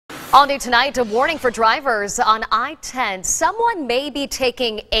All new tonight, a warning for drivers on I-10. Someone may be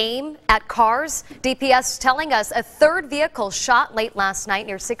taking aim at cars. DPS telling us a third vehicle shot late last night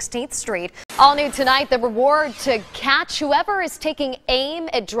near 16th Street. All new tonight, the reward to catch whoever is taking aim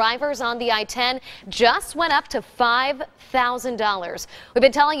at drivers on the I-10 just went up to $5,000. We've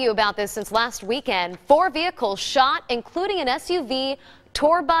been telling you about this since last weekend. 4 vehicles shot, including an SUV,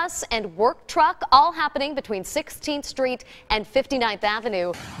 tour bus and work truck, all happening between 16th Street and 59th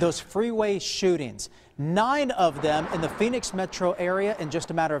Avenue. Those freeway shootings, 9 of them in the Phoenix metro area in just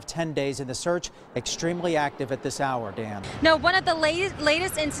a matter of 10 days, in the search extremely active at this hour. Dan. No, one of the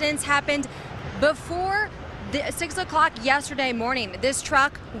latest incidents happened before 6 o'clock yesterday morning. This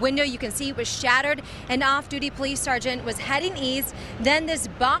truck window, you can see, was shattered. An off-duty police sergeant was heading east. Then this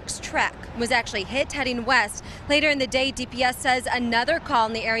box truck was actually hit heading west. Later in the day, DPS says another call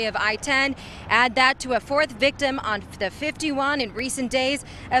in the area of I-10. Add that to a 4th victim on the 51 in recent days,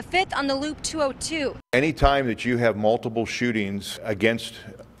 a 5th on the Loop 202. Anytime that you have multiple shootings against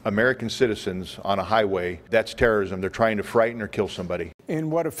American citizens on a highway, that's terrorism. They're trying to frighten or kill somebody.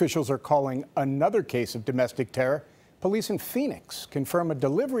 In what officials are calling another case of domestic terror, police in Phoenix confirm a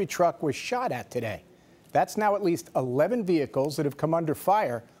delivery truck was shot at today. That's now at least 11 vehicles that have come under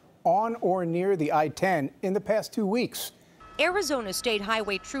fire on or near the I-10 in the past 2 weeks. Arizona State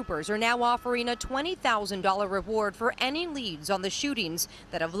Highway troopers are now offering a $20,000 reward for any leads on the shootings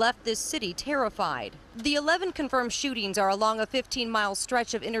that have left this city terrified. The 11 confirmed shootings are along a 15-mile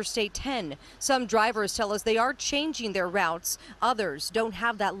stretch of Interstate 10. Some drivers tell us they are changing their routes. Others don't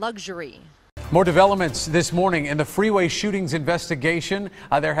have that luxury. More developments this morning in the freeway shootings investigation.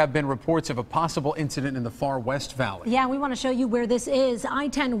 There have been reports of a possible incident in the far West Valley. Yeah, we want to show you where this is.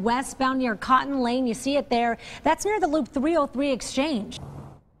 I-10 westbound near Cotton Lane. You see it there. That's near the Loop 303 exchange.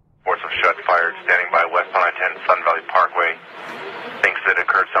 Reports of shots fired standing by westbound I-10 Sun Valley Parkway. Thinks that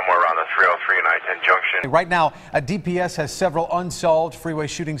occurred somewhere around the 303 and I-10 junction. Right now, DPS has several unsolved freeway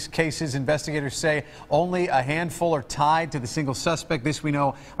shootings cases. Investigators say only a handful are tied to the single suspect. This we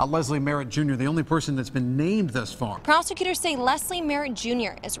know, Leslie Merritt Jr., the only person that's been named thus far. Prosecutors say Leslie Merritt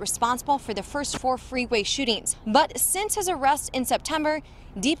Jr. is responsible for the first 4 freeway shootings. But since his arrest in September,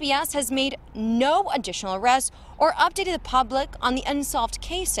 DPS has made no additional arrests or updated the public on the unsolved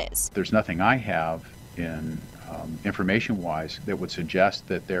cases. There's nothing I have in information-wise that would suggest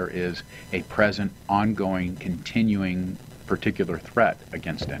that there is a present, ongoing, continuing particular threat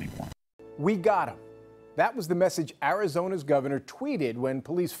against anyone. We got him. That was the message Arizona's governor tweeted when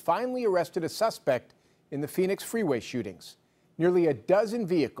police finally arrested a suspect in the Phoenix freeway shootings. Nearly a dozen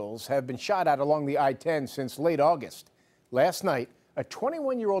vehicles have been shot at along the I-10 since late August. Last night, a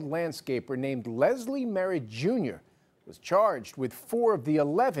 21-year-old landscaper named Leslie Merritt Jr. was charged with 4 of the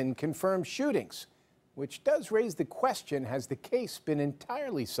 11 confirmed shootings, which does raise the question, has the case been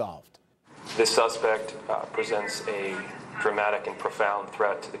entirely solved? This suspect presents a dramatic and profound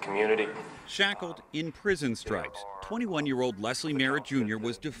threat to the community. Shackled in prison stripes, 21-year-old Leslie Merritt Jr.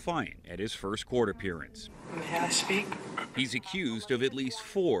 was defiant at his first court appearance. May I speak? He's accused of at least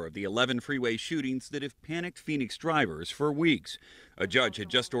 4 of the 11 freeway shootings that have panicked Phoenix drivers for weeks. A judge had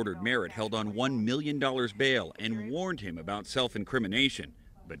just ordered Merritt held on $1 million bail and warned him about self-incrimination.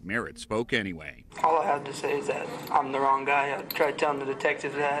 But Merritt spoke anyway. All I have to say is that I'm the wrong guy. I tried telling the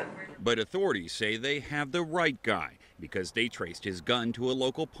detectives that. But authorities say they have the right guy because they traced his gun to a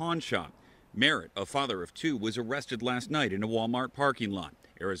local pawn shop. Merritt, a father of 2, was arrested last night in a Walmart parking lot.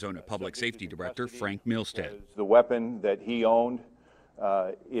 Arizona Public Safety Director Frank Milstead. The weapon that he owned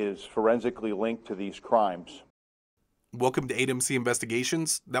is forensically linked to these crimes. Welcome to 8MC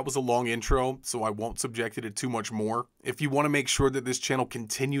Investigations. That was a long intro, so I won't subject it to too much more. If you want to make sure that this channel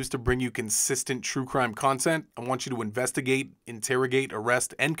continues to bring you consistent true crime content, I want you to investigate, interrogate,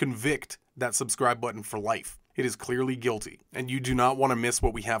 arrest, and convict that subscribe button for life. It is clearly guilty, and you do not want to miss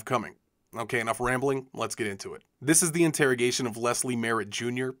what we have coming. Okay, enough rambling, let's get into it. This is the interrogation of Leslie Merritt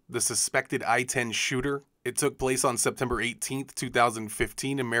Jr., the suspected I-10 shooter. It took place on September 18th,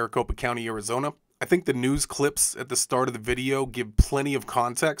 2015 in Maricopa County, Arizona. I think the news clips at the start of the video give plenty of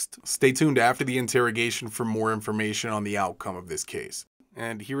context. Stay tuned after the interrogation for more information on the outcome of this case.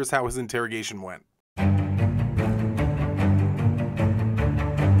 And here is how his interrogation went.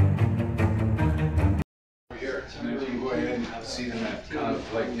 Here, maybe you go ahead and see them at kind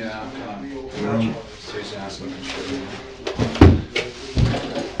of like, room.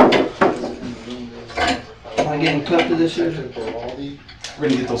 Am I getting cuffed to this here? We're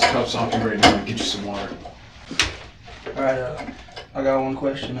gonna get those cuffs off you right now and get you some water. Alright, I got one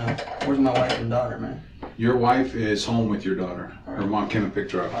question. Where's my wife and daughter, man? Your wife is home with your daughter. Her mom came and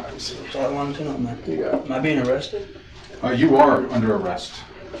picked her up. That's all I wanted to know, man. Am I being arrested? You are under arrest.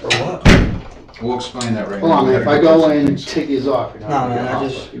 For what? We'll explain that right Hold now. on, man. If I go in and take these off, you're No, not man,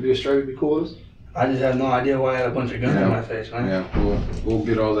 gonna you'd be straight, be cool with us? I just have no idea why I had a bunch of guns in my face, man. Yeah, we'll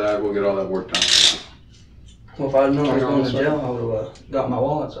get all that. We'll get all that worked out. Well, if I'd known I was going to jail, I would have got my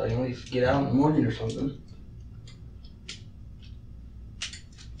wallet so I can at least get out in the morning or something.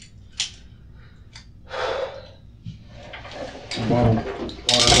 Water,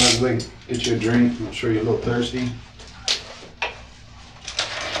 Leslie. Get you a drink. I'm sure you're a little thirsty.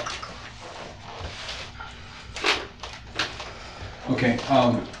 Okay,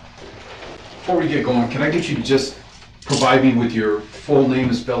 before we get going, can I get you to just provide me with your full name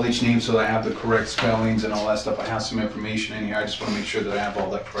and spell each name so that I have the correct spellings and all that stuff? I have some information in here. I just want to make sure that I have all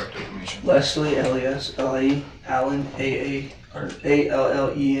that correct information. Leslie, L-E-S-L-E, Allen,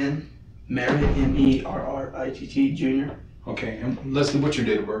 A-A-L-L-E-N, Merritt, M-E-R-R-I-T-T, Jr. Okay, and Leslie, what's your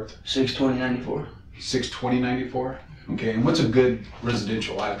date of birth? 6/20/94. 6/20/94? Okay, and what's a good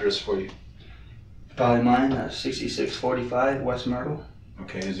residential address for you? Probably mine, 6645 West Myrtle.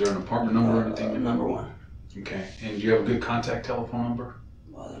 Okay, is there an apartment number or anything? Number 1. Okay, and do you have a good contact telephone number?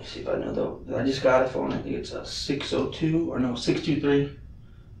 Well, let me see if I know though. I just got a phone. I think it's a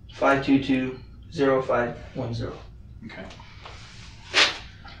 623-522-0510. Okay.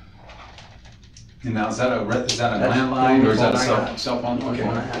 And now is that a landline or is that a cell phone? Okay.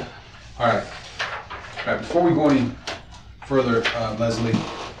 All right. All right. Before we go any further, Leslie,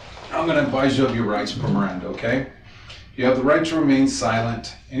 I'm going to advise you of your rights per Miranda. Okay. You have the right to remain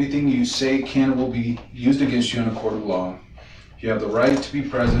silent. Anything you say can or will be used against you in a court of law. You have the right to be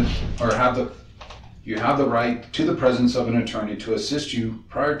present, or you have the right to the presence of an attorney to assist you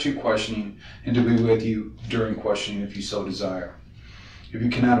prior to questioning and to be with you during questioning if you so desire. If you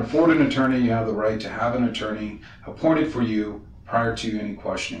cannot afford an attorney, you have the right to have an attorney appointed for you prior to any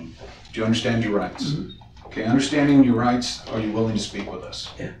questioning. Do you understand your rights? Mm-hmm. Okay, understanding your rights, are you willing to speak with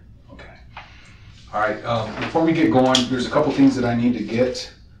us? Yeah. Okay. All right, before we get going, there's a couple things that I need to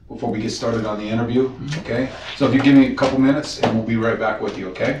get before we get started on the interview, okay? So if you give me a couple minutes and we'll be right back with you,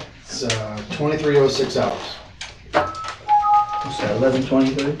 okay? It's 2306 hours. What's that,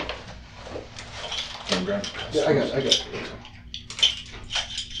 11:23? Yeah, I got it.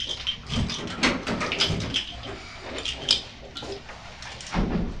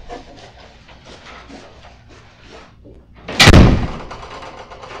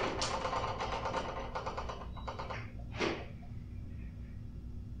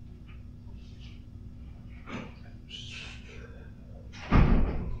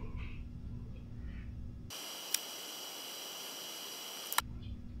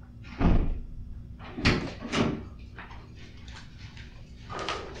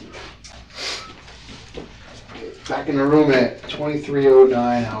 Back in the room at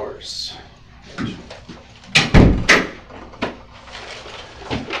 2309 hours.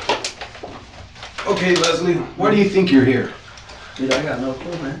 Okay, Leslie, why do you think you're here? Dude, I got no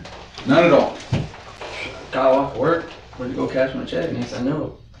clue, man. None at all. Got off work, went to go cash my check, next I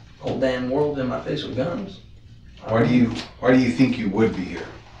know, whole damn world in my face with guns. Why do you think you would be here?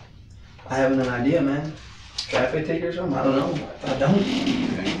 I haven't an idea, man. Traffic ticket or something? I don't know. I don't.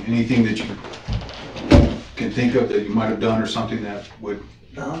 Okay. Anything that you can think of that you might have done or something that would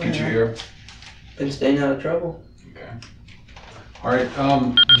get you here? Been staying out of trouble. Okay. All right.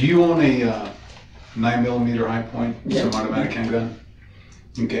 Do you own a 9mm high point semi-automatic handgun?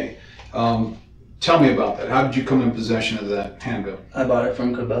 Okay. Tell me about that. How did you come in possession of that handgun? I bought it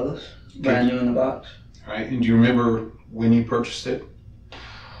from Cabela's, brand new in the box. All right. And do you remember when you purchased it?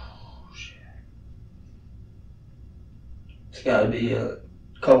 Oh, shit. It's got to be a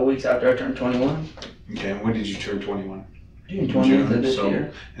couple weeks after I turned 21. Okay. And when did you turn 21? June 20th of this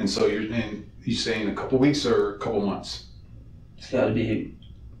year. And so you saying a couple weeks or a couple months? It's got to be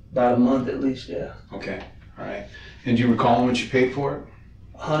about a month at least, yeah. Okay. All right. And do you recall how much you paid for it?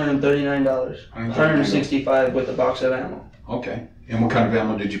 $139. $165 with a box of ammo. Okay. And what kind of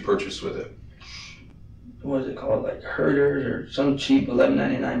ammo did you purchase with it? What is it called? Like Herders or some cheap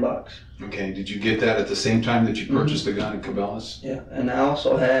 $11.99 box. Okay. Did you get that at the same time that you purchased the gun at Cabela's? Yeah. And I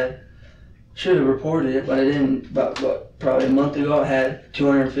also should have reported it, but I didn't. About probably a month ago, I had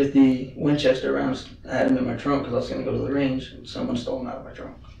 250 Winchester rounds. I had them in my trunk because I was going to go to the range, and someone stole them out of my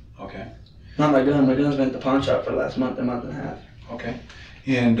trunk. Okay. Not my gun. My gun's been at the pawn shop for the last month and a half. Okay.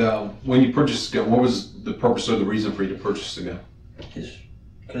 And when you purchased the gun, what was the purpose or the reason for you to purchase the gun? Just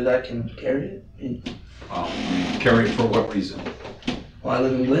because I can carry it. Carry it for what reason? Well, I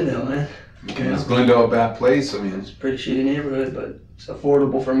live in Glendale, man. Okay. Is Glendale a bad place? I mean, it's a pretty shitty neighborhood, but it's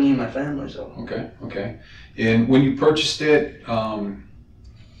affordable for me and my family, so. Okay, okay. And when you purchased it,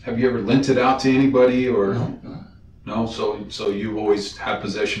 have you ever lent it out to anybody or? No. No, so you've always had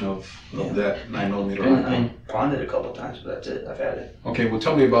possession of that 9mm? I mean, pawned it a couple of times, but that's it. I've had it. Okay, well,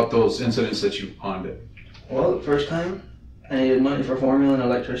 tell me about those incidents that you pawned it. Well, the first time, I needed money for formula and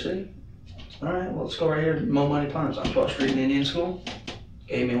electricity. All right, well, let's go right here. Mo Money Pawns on 12th Street in Indian School.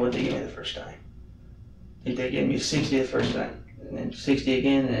 Gave me what they gave me the first time. I think they gave me 60 the first time, and then 60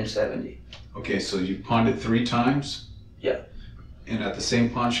 again, and then 70. Okay, so you pawned it 3 times? Yeah. And at the same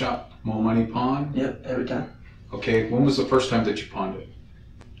pawn shop, Mo Money Pawn? Yep, every time. Okay, when was the first time that you pawned it?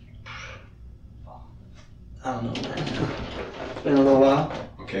 I don't know, man. It's been a little while.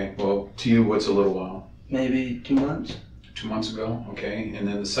 Okay, well, to you, what's a little while? Maybe 2 months. 2 months ago, okay. And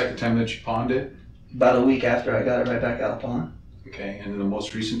then the second time that you pawned it? About a week after I got it right back out of pawn. Okay, and then the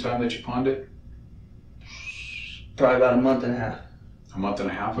most recent time that you pawned it? Probably about a month and a half. A month and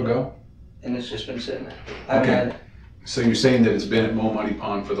a half ago? And it's just been sitting there. I haven't had it. So you're saying that it's been at Mo Money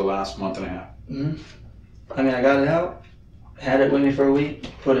Pawn for the last month and a half? Mm-hmm. I mean, I got it out, had it with me for a week,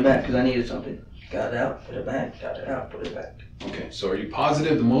 put it back because I needed something. Got it out, put it back, got it out, put it back. Okay, so are you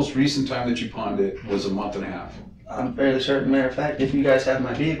positive the most recent time that you pawned it was a month and a half? I'm fairly certain. Matter of fact, if you guys have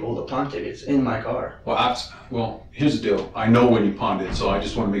my vehicle, the pawn ticket's in my car. Well, here's the deal. I know when you pawned it, so I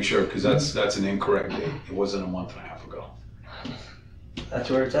just want to make sure because that's an incorrect date. It wasn't a month and a half ago. That's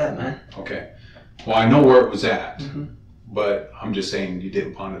where it's at, man. Okay. Well, I know where it was at, Mm-hmm. but I'm just saying you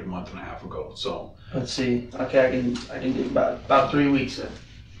didn't pawn it a month and a half ago. So let's see. Okay, I can do about 3 weeks then.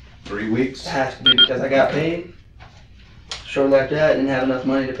 3 weeks? It has to be because I got paid. Shortly after that, I didn't have enough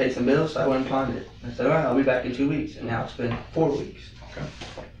money to pay some bills, so I went and pawned it. I said, all right, I'll be back in 2 weeks, and now it's been 4 weeks. Okay.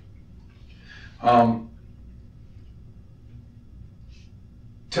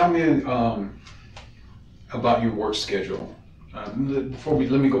 Tell me about your work schedule. Let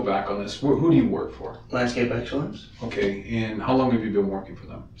me go back on this. Who do you work for? Landscape Excellence. Okay, and how long have you been working for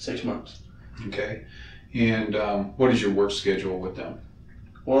them? 6 months. Okay, and what is your work schedule with them?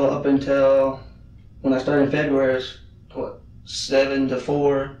 Well, up until when I started in February, it was 7 to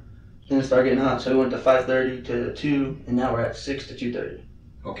 4. Then it started getting hot, so we went to 5:30 to 2, and now we're at 6 to 2:30.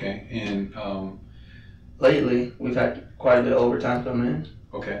 Okay, and lately we've had quite a bit of overtime coming in.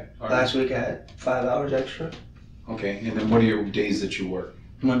 Okay. All right. Last week I had 5 hours extra. Okay, and then what are your days that you work?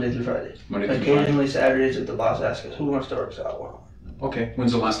 Monday through Friday. Monday through Friday. Occasionally Saturdays if the boss asks us who wants to work, so I want. Okay,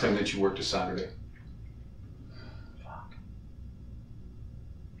 when's the last time that you worked a Saturday?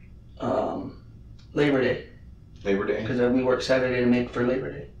 Labor Day. Labor Day? Because we work Saturday to make for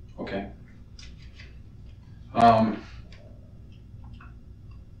Labor Day. Okay.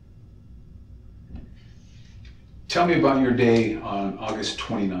 Tell me about your day on August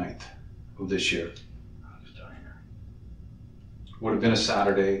 29th of this year. August 29th. Would have been a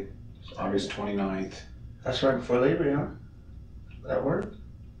Saturday, August 29th. That's right before Labor Day, huh? That work?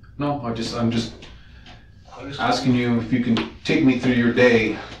 No, I'm just asking you if you can take me through your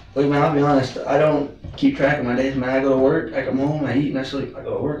day. Look, man, I'll be honest. I don't keep track of my days, man. I go to work, I come home, I eat, and I sleep. I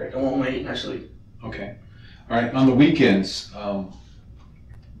go to work, I come home, I eat, and I sleep. Okay. All right. On the weekends, I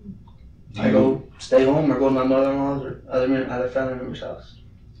go stay home or go to my mother-in-law's or other family member's house.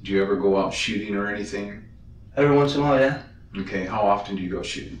 do you ever go out shooting or anything? Every once in a while, yeah. Okay. How often do you go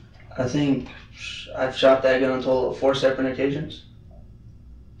shooting? I think I've shot that gun on total of 4 separate occasions.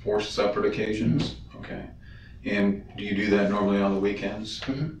 4 separate occasions? Mm-hmm. Okay. And do you do that normally on the weekends?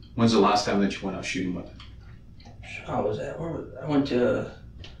 Mm-hmm. When's the last time that you went out shooting with it? I was at, I went to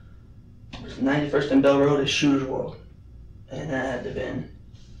 91st and Bell Road at Shooter's World. And that had to have been,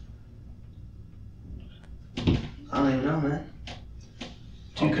 I don't even know, man.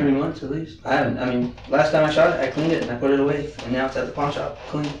 2-3 months at least. I mean, last time I shot it, I cleaned it and I put it away. And now it's at the pawn shop,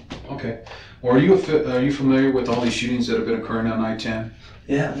 clean. Okay. Well, are you familiar with all these shootings that have been occurring on I-10?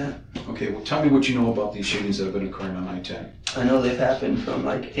 Yeah. Okay, well tell me what you know about these shootings that have been occurring on I-10. I know they've happened from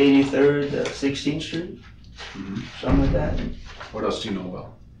like 83rd to 16th Street, something like that. What else do you know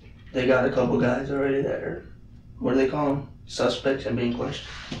about? They got a couple guys already that are, what do they call them? Suspects and being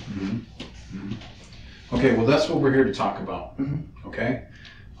questioned. Okay, well that's what we're here to talk about. Okay?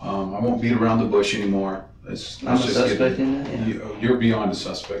 I won't beat around the bush anymore. I'm a suspect in that, yeah. You're beyond a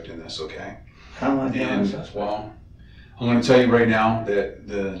suspect in this, okay? How am I beyond a suspect? Well, I'm going to tell you right now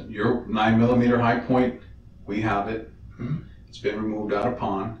that your 9mm high point, we have it. It's been removed out of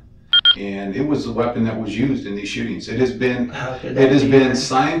pawn, and it was the weapon that was used in these shootings. It has been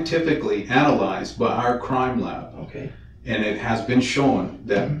scientifically analyzed by our crime lab. Okay. And it has been shown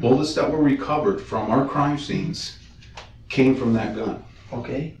that bullets that were recovered from our crime scenes came from that gun.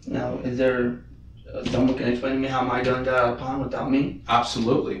 Okay. Now, is there someone can explain to me how my gun got out of pawn without me?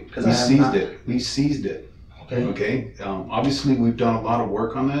 Absolutely. We seized it. Okay. Okay. Obviously, we've done a lot of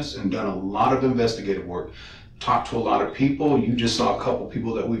work on this and done a lot of investigative work. talked to a lot of people. You just saw a couple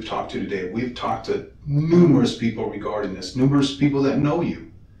people that we've talked to today. We've talked to numerous people regarding this, numerous people that know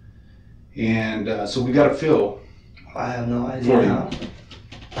you. And so we got to feel. I have no idea how.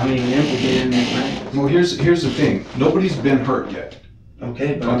 I mean, implicated in this, man. Well, here's the thing. Nobody's been hurt yet.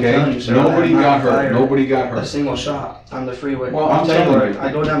 Okay, but I'm telling you, sir, nobody got hurt. Nobody got hurt. A single shot on the freeway. Well, I'm telling you.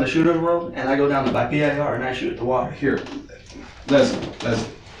 I go down the shooter's road and I go down by PIR and I shoot at the water. Here, Leslie,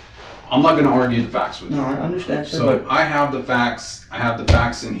 I'm not going to argue the facts with you. No, I understand, sir. So I have the facts. I have the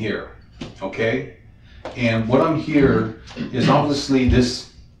facts in here. Okay, and what I'm here is obviously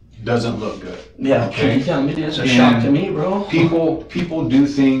this doesn't look good. Yeah. Okay. You telling me it's a shock to me, bro? People do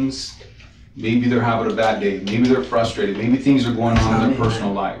things. Maybe they're having a bad day. Maybe they're frustrated. Maybe things are going on in their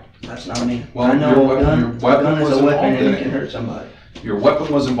personal life. That's not me. Well, I know your weapon gun was is a weapon involved and in it can it. hurt somebody. Your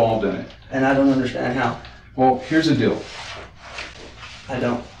weapon was involved in it. And I don't understand how. Well, here's the deal. I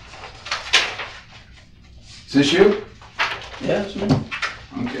don't. Is this you? Yeah, it's me.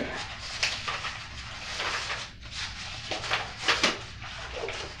 Okay.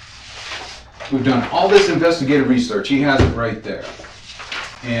 We've done all this investigative research. He has it right there.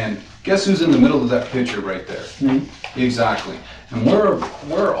 And guess who's in the middle of that picture right there? Me. Exactly. And where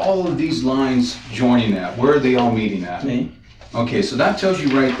are all of these lines joining at? Where are they all meeting at? Me. Okay, so that tells you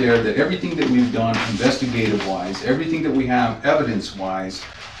right there that everything that we've done investigative-wise, everything that we have evidence-wise,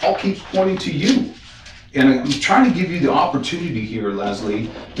 all keeps pointing to you. And I'm trying to give you the opportunity here, Leslie,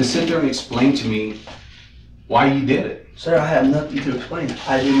 to sit there and explain to me why you did it. Sir, I have nothing to explain.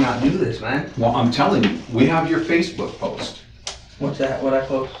 I did not do this, man. Well, I'm telling you, we have your Facebook post. What's that? What I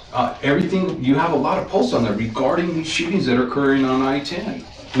post? Everything, you have a lot of posts on there regarding these shootings that are occurring on I-10.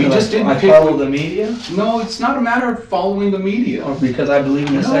 We just didn't follow the media? No, it's not a matter of following the media. Or because I believe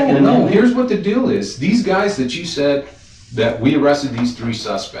in the Second Amendment? No, here's what the deal is. These guys that you said that we arrested these 3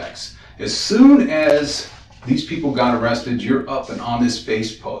 suspects. As soon as these people got arrested, you're up and on this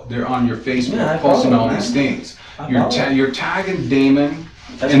Facebook. They're on your Facebook posting all these things. You're tagging Damon,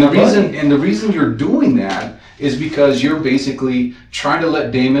 and the reason you're doing that is because you're basically trying to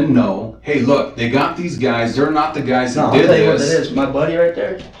let Damon know, hey, look, they got these guys. They're not the guys that did this. I'll tell you what it is. My buddy right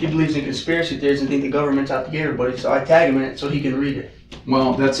there, he believes in conspiracy theories and think the government's out to get everybody. So I tag him in it so he can read it.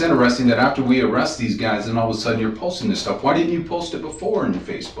 Well, that's interesting that after we arrest these guys, then all of a sudden you're posting this stuff. Why didn't you post it before on your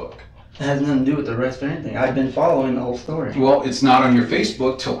Facebook? It has nothing to do with the arrest or anything. I've been following the whole story. Well, it's not on your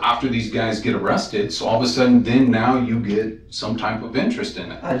Facebook till after these guys get arrested. So all of a sudden, then now you get some type of interest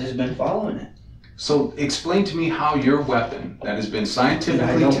in it. I've just been following it. So explain to me how your weapon that has been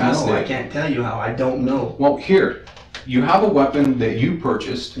scientifically tested. I can't tell you how. I don't know. Well, here, you have a weapon that you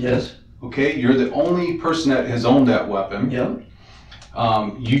purchased. Yes. Okay, you're the only person that has owned that weapon. Yep.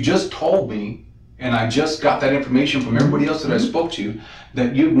 You just told me, and I just got that information from everybody else that I spoke to,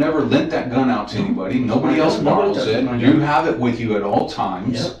 that you've never lent that gun out to anybody. Nobody else borrows it. You have it with you at all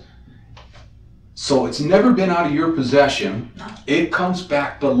times. Yep. So it's never been out of your possession. It comes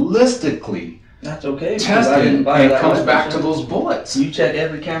back ballistically. That's okay. Tested, and it comes back to those bullets. You check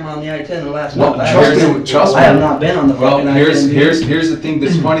every camera on the I-10 in the last month. Trust me. I have not been on the fucking I-10. Here's the thing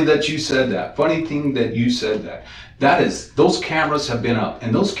that's funny that you said that. Funny thing that you said that. That is, those cameras have been up,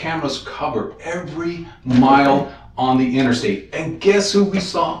 and those cameras cover every mile on the interstate. And guess who we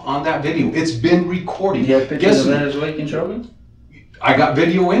saw on that video? It's been recorded. You have pictures of Venezuelan children? I got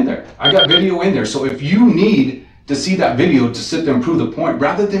video in there. So if you need to see that video to sit there and prove the point,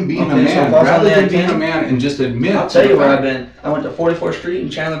 rather than being a man, and just admit. I'll tell you where I've been. I went to 44th Street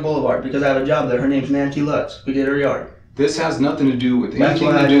and Chandler Boulevard because I have a job there. Her name's Nancy Lutz. We did her yard. This has nothing to do with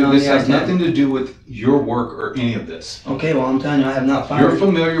anything to do. This has nothing to do with your work or any of this. Okay, well I'm telling you, I have not found. You're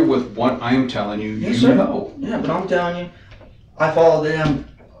familiar with what I am telling you. Yes, you sir. know. Yeah, but I'm telling you, I follow them.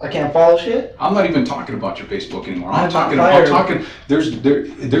 I can't follow shit. I'm not even talking about your Facebook anymore. I'm talking.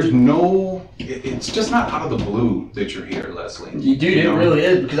 There's no. It's just not out of the blue that you're here, Leslie. Dude, it really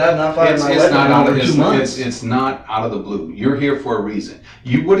is because I've not fired my weapon in over 2 months. It's not out of the blue. You're here for a reason.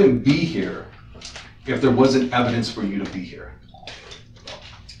 You wouldn't be here if there wasn't evidence for you to be here.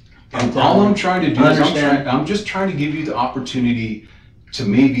 And all I'm trying to do is I'm just trying to give you the opportunity to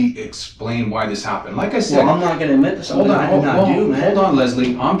maybe explain why this happened. Like I said, well, I'm not going to admit to something I did not do, man. Hold on,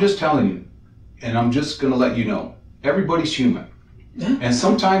 Leslie. I'm just telling you, and I'm just going to let you know, everybody's human. Yeah. And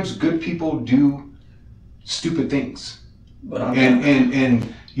sometimes good people do stupid things. But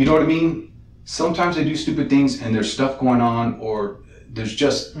and you know what I mean? Sometimes they do stupid things and there's stuff going on, or there's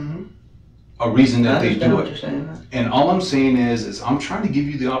just a reason that they do it. And all I'm saying is I'm trying to give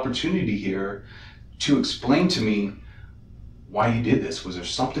you the opportunity here to explain to me why you did this. Was there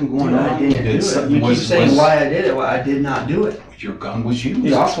something going on? I didn't do it. You keep saying why I did it. Well, I did not do it. your gun was used.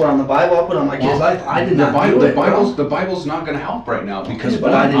 Dude, I'll swear on the Bible, I'll put on my kid's life. I did not do it, The Bible's not going to help right now because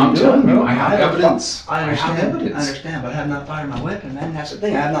but I didn't I'm do telling it, you, I have evidence. I understand, but I have not fired my weapon, man. That's the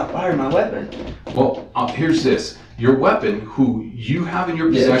thing. I have not fired my weapon. Well, here's this. Your weapon, who you have in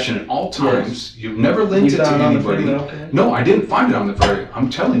your possession at all times, you've never lent it to anybody. No, I didn't find it on the ferry. I'm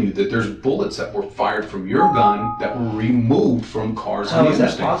telling you that there's bullets that were fired from your gun that were removed from cars on the interstate. How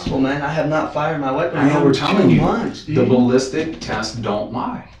is that possible, man? I have not fired my weapon I in over am telling 2 you, months, dude. the ballistic tests don't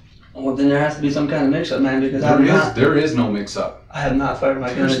lie. Well, then there has to be some kind of mix-up, man, because there is no mix-up. I have not fired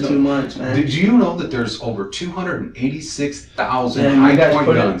my gun in 2 months, man. Did you know that there's over 286,000 high-point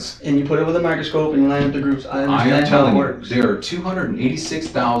guns? And you put it with a microscope and you line up the groups. I understand how it works. There are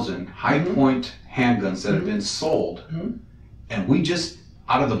 286,000 high-point handguns that have been sold, and we just,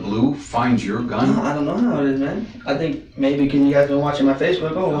 out of the blue, find your gun? I don't know how it is, man. I think maybe you guys been watching my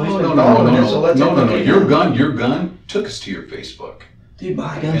Facebook. Oh, No. Your gun took us to your Facebook. Dude,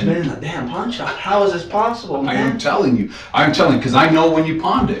 my gun's been in a damn pawn shop. How is this possible, man? I am telling you, because I know when you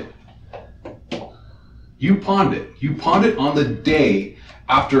pawned it. You pawned it. You pawned it on the day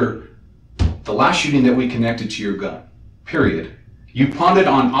after the last shooting that we connected to your gun, period. You pawned it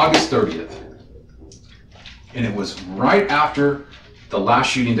on August 30th. And it was right after the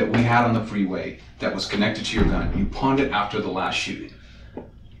last shooting that we had on the freeway that was connected to your gun. You pawned it after the last shooting.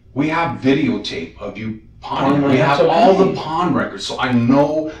 We have videotape of you pawning it. We have all the pawn records. So I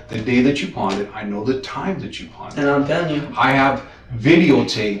know the day that you pawned it. I know the time that you pawned it. And I'm telling you, I have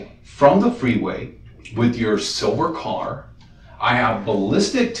videotape from the freeway with your silver car. I have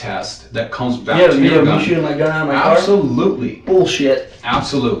ballistic test that comes back to your gun. You shooting my gun out of my car? Absolutely. Bullshit.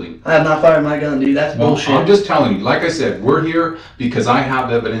 Absolutely. I have not fired my gun, dude. That's bullshit. I'm just telling you. Like I said, we're here because I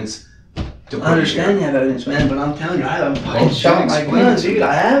have evidence. I understand you have evidence, man, but I'm telling you, I haven't fucking shot my gun, dude.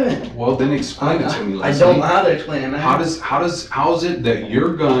 I haven't. Well, then explain it to me, Leslie. I don't know how to explain it, man. How is it that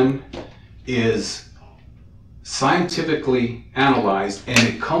your gun is scientifically analyzed and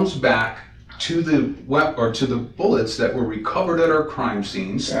it comes back to the to the bullets that were recovered at our crime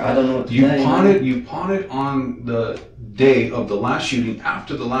scenes? Sir, I don't know what to tell you. You pawn it on the day of the last shooting,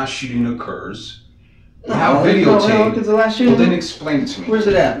 after the last shooting occurs. We have videotape. The last shooting. Well, then explain it to me. Where's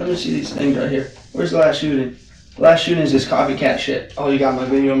it at? Let me see these things right here. Where's the last shooting? The last shooting is this copycat shit. Oh, you got my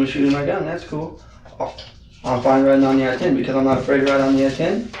video of me shooting my gun. That's cool. Oh, I'm fine riding on the I-10 because I'm not afraid to ride on the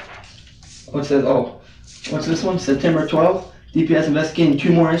I-10. What's this? Oh, what's this one? September 12th. DPS investigating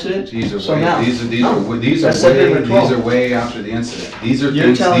 2 more incidents. These are way after the incident. These are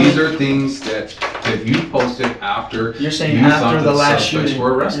things that you posted after. You're saying after the last shooting.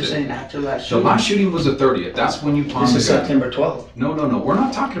 Were arrested. You're saying after the last shooting. The last shooting was the 30th. That's when you pawned the gun. This is September 12th. No. We're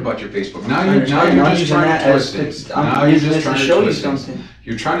not talking about your Facebook. Now you're just trying to twist things. Now you're just trying to twist things.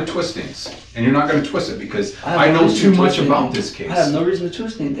 You're trying to twist things, and you're not going to twist it because I know too much about this case. I have no reason to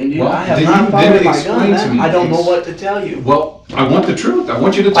twist anything, dude. Well, I have not fired my gun, man. I don't know what to tell you. Well, I want the truth. I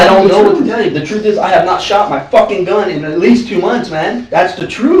want you to tell me I the don't truth. know what to tell you. The truth is I have not shot my fucking gun in at least 2 months, man. That's the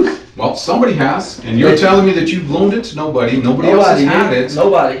truth. Well, somebody has, and you're telling me that you've loaned it to nobody. Nobody else has had it.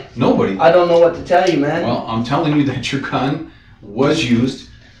 Nobody. I don't know what to tell you, man. Well, I'm telling you that your gun was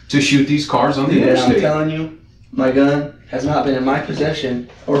used to shoot these cars on the interstate. I'm telling you, my gun has not been in my possession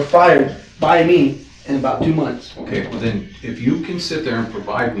or fired by me in about 2 months. Okay, well then, if you can sit there and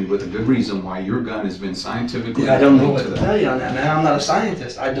provide me with a good reason why your gun has been scientifically... I don't know what to tell you on that, man. I'm not a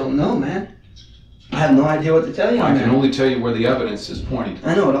scientist. I don't know, man. I have no idea what to tell you on that. I can only tell you where the evidence is pointing.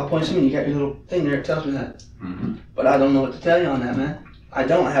 I know, it all points to me. You got your little thing there that tells me that. But I don't know what to tell you on that, man. I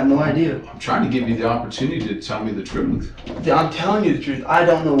have no idea. I'm trying to give you the opportunity to tell me the truth. I'm telling you the truth. I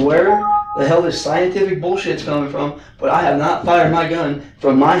don't know where the hell this scientific bullshit's coming from, but I have not fired my gun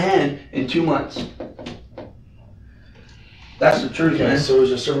from my hand in 2 months. That's the truth, man. So is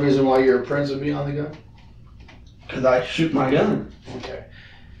there some reason why your prints would be on the gun? Because I shoot my gun. Okay.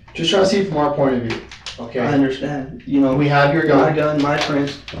 Just trying to see from our point of view. Okay. I understand. You know, we have your gun. My gun, my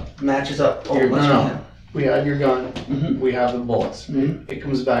prints matches up. No. We have your gun. We have the bullets. It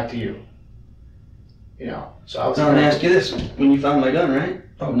comes back to you. You know. So I was going to ask you this: when you found my gun, right?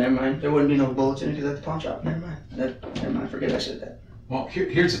 Oh, never mind. There wouldn't be no bullets in it because that's the pawn shop. Never mind. Never mind. Forget I said that. Well,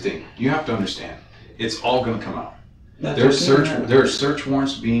 here's the thing. You have to understand. It's all going to come out. There are search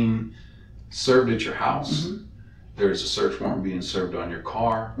warrants being served at your house. There's a search warrant being served on your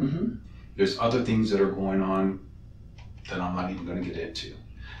car. There's other things that are going on that I'm not even going to get into.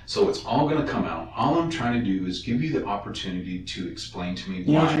 So it's all going to come out. All I'm trying to do is give you the opportunity to explain to me why.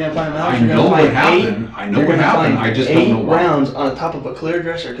 You know what you're going to find out? I know what happened. I know what happened. I just don't know why. 8 rounds on top of a clear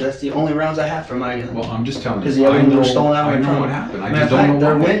dresser because that's the only rounds I have for my gun. Well, I'm just telling you. Because the other ones were stolen out of my trunk. What happened. I Matter just don't know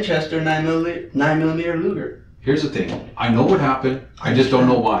they're why. Winchester 9mm Luger. Here's the thing. I know what happened. I just don't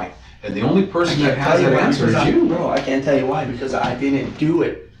know why. And the only person that has that answer is you. Bro, I can't tell you why, because I didn't do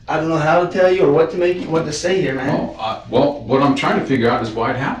it. I don't know how to tell you or what to say here, man. Well, what I'm trying to figure out is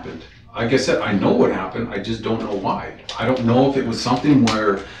why it happened. Like I said, I know what happened. I just don't know why. I don't know if it was something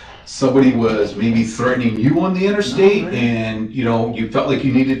where somebody was maybe threatening you on the interstate, and you know, you felt like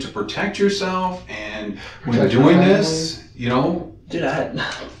you needed to protect yourself, and when doing this, you know. Dude, I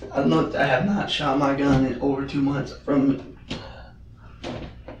have not shot my gun in over 2 months from.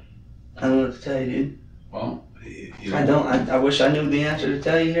 I don't know what to tell you, dude. Well, you know, I don't. I wish I knew the answer to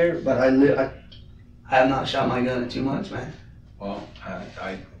tell you here, but I have not shot my gun in 2 months, man. Well,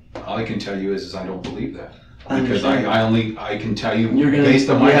 all I can tell you is I don't believe that. Because I can tell you based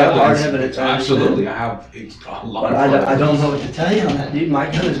on my evidence. Hard evidence. Absolutely, I have a lot but of I don't know what to tell you on that, dude. My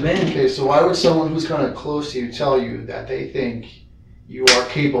gun has been. Okay, so why would someone who's kind of close to you tell you that they think you are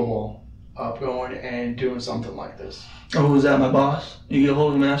capable of going and doing something like this? Oh, who's that? My boss? You get a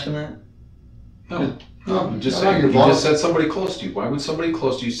hold of him asking that? No. I'm just saying, you just said somebody close to you. Why would somebody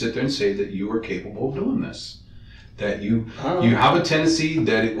close to you sit there and say that you are capable of doing this? That you have a tendency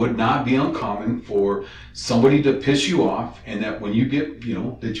that it would not be uncommon for somebody to piss you off, and that when you get, you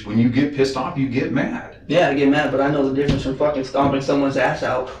know, that when you get pissed off, you get mad. Yeah, I get mad, but I know the difference from fucking stomping someone's ass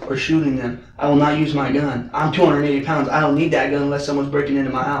out or shooting them. I will not use my gun. I'm 280 pounds. I don't need that gun unless someone's breaking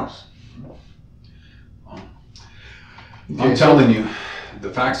into my house. I'm telling you,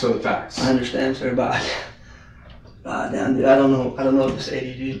 the facts are the facts. I understand, sir, but damn, dude, I don't know what to say to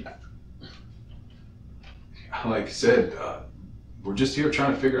you, dude. Like I said, we're just here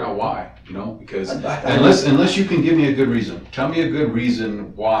trying to figure out why, you know, because unless you can give me a good reason, tell me a good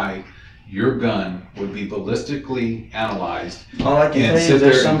reason why your gun would be ballistically analyzed. All I can tell you is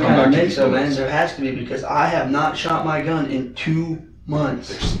there's some kind of mix-up, man. There has to be, because I have not shot my gun in 2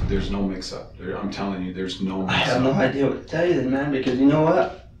 months. There's no mix-up. I'm telling you, there's no mix-up. I have no idea what to tell you then, man, because you know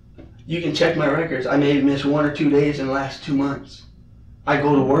what? You can check my records. I may have missed 1 or 2 days in the last 2 months. I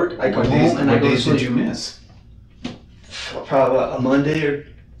go to work, I come home, and I go to sleep. What days did you miss? Probably a Monday, or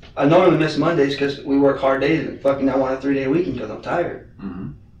I normally miss Mondays because we work hard days, and fucking I want a 3-day weekend because I'm tired.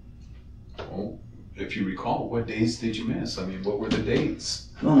 Mm-hmm. Well, if you recall, what days did you miss? I mean, what were the dates?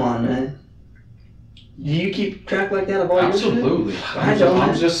 Come on, man. Do you keep track like that of all your shit? Absolutely.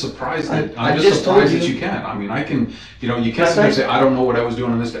 I'm just surprised that you can. I mean, I can, you know, you can't sit there and say, I don't know what I was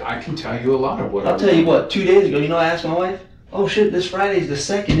doing on this day. I can tell you a lot of what I'll tell you what, 2 days ago, you know, I asked my wife, oh shit, this Friday's the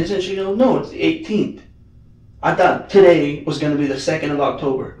 2nd, isn't it? She goes, no, it's the 18th. I thought today was going to be the 2nd of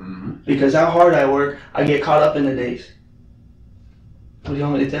October. Mm-hmm. Because how hard I work, I get caught up in the days. What do you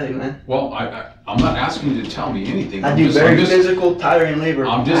want me to tell you, man? Well, I'm not asking you to tell me anything. I do very physical, tiring labor.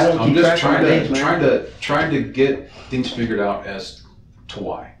 I'm just trying to get things figured out as to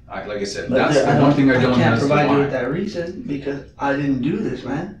why. Like I said, that's the one thing I don't understand. I can't provide you with that reason because I didn't do this,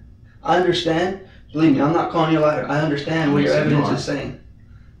 man. I understand. Believe me, I'm not calling you a liar. I understand what your evidence is saying.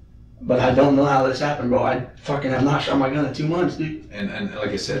 But I don't know how this happened, bro. I fucking have not shot my gun in 2 months, dude. And like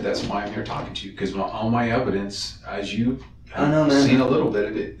I said, that's why I'm here talking to you, because all my evidence, as you have seen a little bit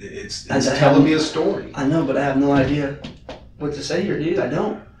of it, it's telling me a story. I know, but I have no idea what to say here, dude. I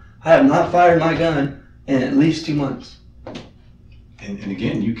don't. I have not fired my gun in at least 2 months. And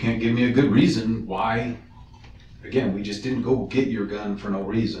again, you can't give me a good reason why. Again, we just didn't go get your gun for no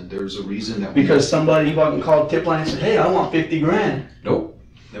reason. There's a reason that because somebody fucking called tip line and said, hey, I want 50 grand. Nope.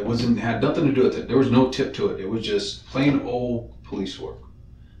 That had nothing to do with it. There was no tip to it. It was just plain old police work.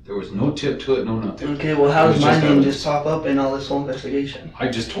 There was no tip to it, no nothing. Okay, well, how does my name just pop up in all this whole investigation? I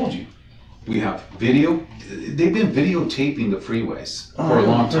just told you. We have video. They've been videotaping the freeways for a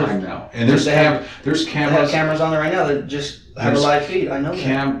long time now. And there's cameras. They have cameras on there right now that just have a live feed. I know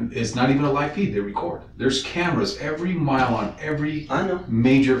that. It's not even a live feed. They record. There's cameras every mile on every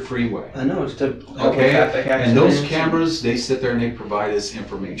major freeway. I know. It's to traffic accidents. And those cameras, they sit there and they provide us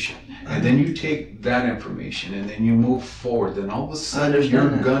information. And then you take that information and then you move forward. Then all of a sudden your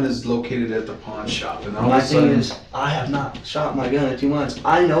gun is located at the pawn shop. And all of a sudden, thing is, I have not shot my gun in 2 months.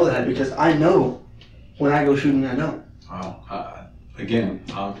 I know that because I know when I go shooting, I don't. Again,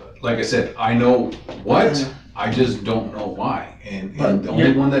 like I said, I know what. I just don't know why, and the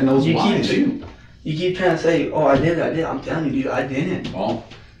only one that knows why is you. You keep trying to say, "Oh, I did." I'm telling you, dude, I didn't. Well,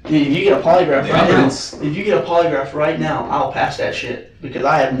 dude, if you get a polygraph right now, if you get a polygraph right now, I'll pass that shit because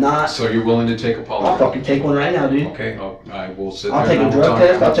I have not. So you're willing to take a polygraph? I'll fucking take one right now, dude. Okay, I will sit there. I'll take a drug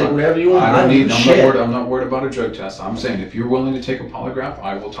test. I'll take whatever you want. I'm not worried about a drug test. I'm saying if you're willing to take a polygraph,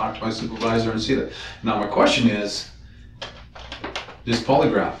 I will talk to my supervisor and see that. Now my question is, this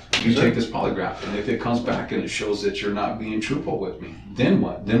polygraph. You take this polygraph, and if it comes back and it shows that you're not being truthful with me, then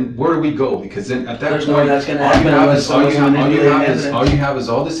what? Then where do we go? Because then at that point, all you have is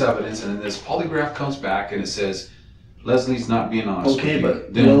all this evidence, and then this polygraph comes back and it says Leslie's not being honest with you.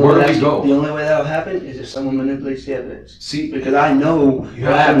 But then where do we go? The only way that'll happen is if someone manipulates the evidence. See, because I know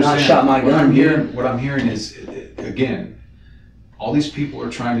I have not shot my gun here. What I'm hearing is, again, all these people are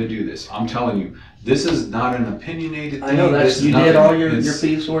trying to do this. I'm telling you, this is not an opinionated thing. I know that you did all your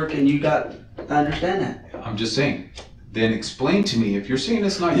police work and you got. I understand that. I'm just saying. Then explain to me if you're saying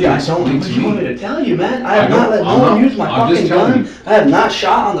it's not. Yeah, I don't know what you want me to tell you, man. I have not let no one use my fucking gun. I have not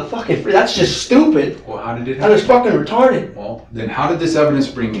shot on the fucking free. That's just stupid. Well, how did it happen? That is fucking retarded. Well, then how did this evidence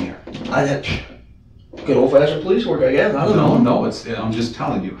bring me here? I had good old-fashioned police work, I guess. I don't know. No, I'm just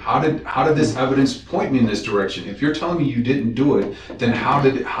telling you. How did this evidence point me in this direction? If you're telling me you didn't do it, then how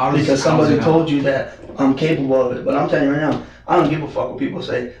did because somebody told you that I'm capable of it. But I'm telling you right now, I don't give a fuck what people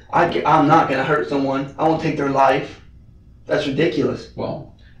say. I'm not gonna hurt someone. I won't take their life. That's ridiculous.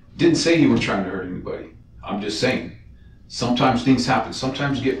 Well, didn't say you were trying to hurt anybody. I'm just saying. Sometimes things happen.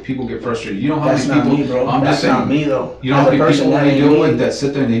 Sometimes people get frustrated. You know how many people? That's not me, bro. That's not me, though. You know how many people we deal with that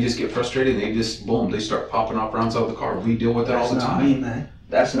sit there and they just get frustrated and they just boom, they start popping off rounds out of the car. We deal with that all the time. That's not me, man.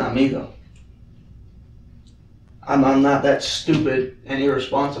 That's not me, though. I'm not that stupid and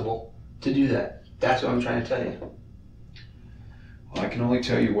irresponsible to do that. That's what I'm trying to tell you. Well, I can only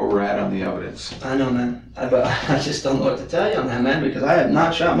tell you where we're at on the evidence. I know, man. But I just don't know what to tell you on that, man, because I have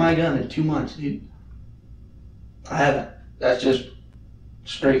not shot my gun in 2 months, dude. I haven't. That's just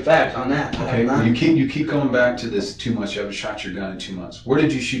straight facts on that. Okay, well, you keep coming back to this 2 months. You haven't shot your gun in 2 months. Where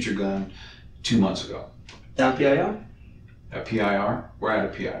did you shoot your gun 2 months ago? Down PIR. At PIR? We're at a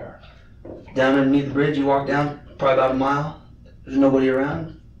PIR. Down underneath the bridge, you walk down probably about a mile. There's nobody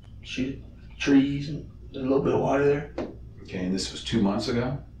around. Shoot trees and there's a little bit of water there. Okay, and this was 2 months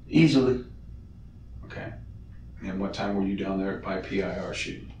ago? Easily. Okay. And what time were you down there by PIR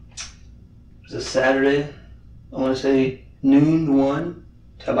shooting? It was a Saturday. I want to say noon to 1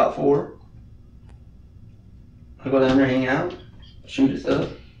 to about 4. I go down there, hang out, shoot at stuff.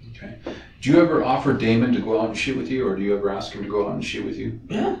 Okay. Do you ever offer Damon to go out and shoot with you, or do you ever ask him to go out and shoot with you?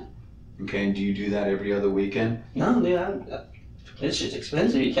 Yeah. Okay, and do you do that every other weekend? No, dude, it's just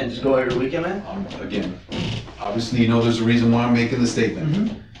expensive. You can't just go every weekend, man. Again, obviously you know there's a reason why I'm making the statement.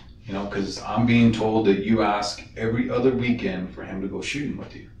 Mm-hmm. You know, because I'm being told that you ask every other weekend for him to go shooting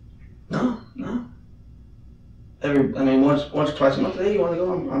with you. No. Once or twice a month, hey, you want to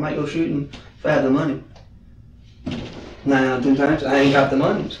go? I might go shooting if I have the money. 9 out of 10 times, I ain't got the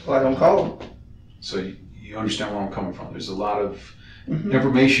money, so I don't call them. So you understand where I'm coming from. There's a lot of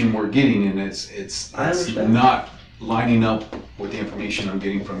information we're getting, and it's not lining up with the information I'm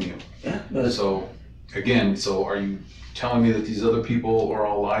getting from you. Yeah. But so, again, are you telling me that these other people are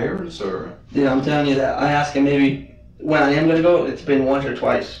all liars, or? Yeah, I'm telling you that. I ask him maybe when I am going to go, it's been once or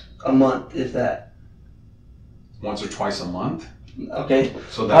twice a month, if that. Once or twice a month? Okay.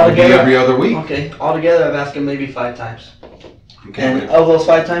 So that would be every other week? Okay. Altogether, I've asked him maybe 5 times. Okay. And of those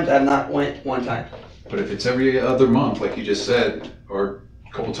 5 times, I've not went 1 time. But if it's every other month, like you just said, or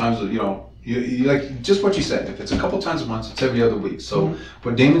a couple times, you like just what you said. If it's a couple times a month, it's every other week. So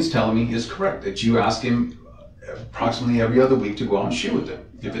what Damon's telling me is correct, that you ask him approximately every other week to go out and shoot with him.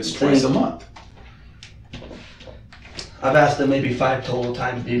 If it's twice a month. I've asked him maybe 5 total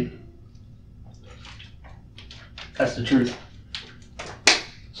times, dude. That's the truth.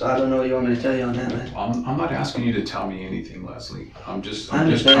 So I don't know what you want me to tell you on that, man. I'm not asking you to tell me anything, Leslie. I'm just trying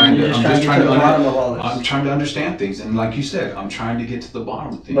to understand things, and like you said, I'm trying to get to the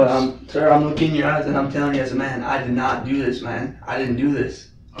bottom of things. But sir, I'm looking in your eyes and I'm telling you as a man, I did not do this, man. I didn't do this.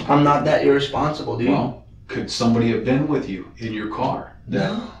 Okay. I'm not that irresponsible, dude. Well, could somebody have been with you in your car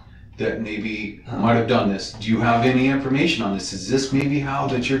that maybe might have done this? Do you have any information on this? Is this maybe how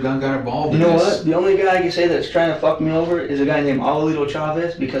that your gun got involved in this? You know what? The only guy I can say that's trying to fuck me over is a guy named Abuelito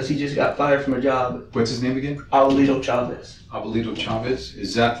Chavez, because he just got fired from a job. What's his name again? Abuelito Chavez. Abuelito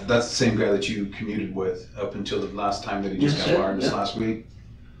Chavez? That's the same guy that you commuted with up until the last time that he just got fired this last week?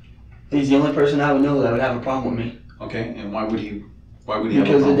 He's the only person I would know that would have a problem with me. Okay, and why would he have a problem?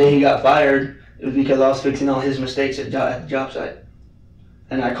 Because the day he got fired, it was because I was fixing all his mistakes at the job site.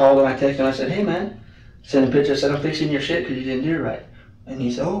 And I called him, I texted him, I said, hey man, sent a picture, I said, I'm fixing your shit because you didn't do it right. And he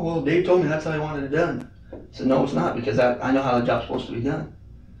said, oh, well, Dave told me that's how he wanted it done. I said, no, it's not, because I know how the job's supposed to be done.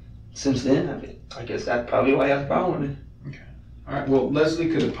 Since then, I guess that's probably why he has a problem with me. Okay. All right, well, Leslie,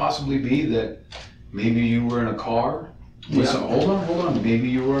 could it possibly be that maybe you were in a car? Hold on. Maybe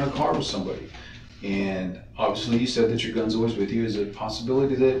you were in a car with somebody. And obviously you said that your gun's always with you. Is it a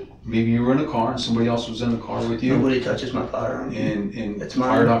possibility that maybe you were in a car and somebody else was in the car with you? Nobody touches my firearm. And it's mine.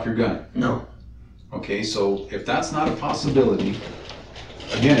 Fired off your gun? No. Okay, so if that's not a possibility,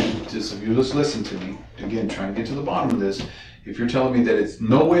 again, just if you just listen to me, again, trying to get to the bottom of this, if you're telling me that it's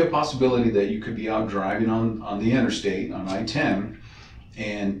no way a possibility that you could be out driving on the interstate, on I-10,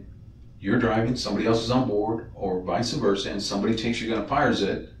 and you're driving, somebody else is on board, or vice versa, and somebody takes your gun and fires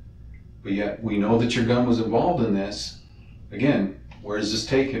it, but yet we know that your gun was involved in this, again, where is this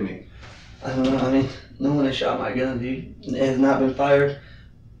taking me? I don't know, I mean, no one has shot my gun, dude. It has not been fired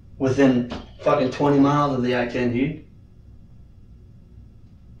within fucking 20 miles of the I-10, dude.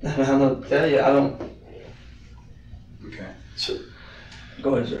 I don't know what to tell you, I don't... Okay. So,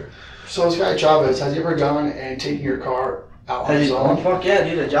 go ahead, sir. So this guy Chavez, has he ever gone and taken your car out on his own? Oh, fuck yeah,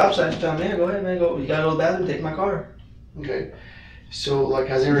 dude, a job site time, man, go ahead, man, go. You gotta go to the bathroom, take my car. Okay. So, like,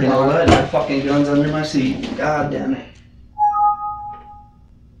 has he ever You know what? My fucking gun's under my seat. God damn it.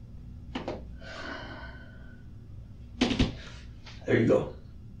 There you go.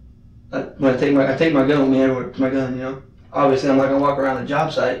 When I take my gun with me everywhere, my gun, you know. Obviously, I'm not gonna walk around the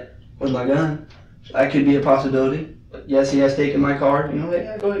job site with my gun. That could be a possibility. But yes, he has taken my car. You know,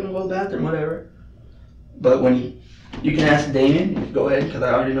 hey, go ahead and go to the bathroom, whatever. But when you can ask Damien, go ahead, because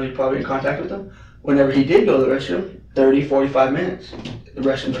I already know you're probably in contact with him. Whenever he did go to the restroom, 30, 45 minutes. The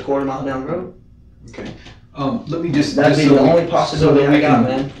restroom's a quarter mile down the road. Okay. Let me just... That'd be the only possibility I got,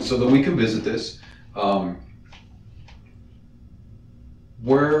 man. So that we can visit this.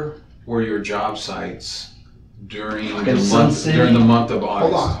 Where were your job sites during the month of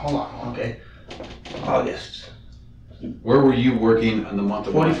August? Hold on. Okay. August. Where were you working in the month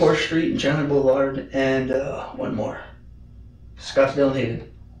of August? 44th Street and Chandler Boulevard, and one more. Scottsdale and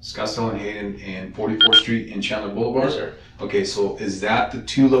Hayden. Scottsdale and Hayden and 44th Street and Chandler Boulevard? Yes, sir. Okay, so is that the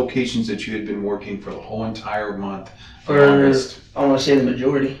two locations that you had been working for the whole entire month of August? I want to say the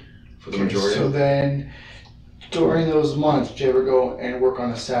majority. For the majority? So then, during those months, did you ever go and work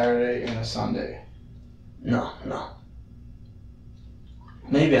on a Saturday and a Sunday? No.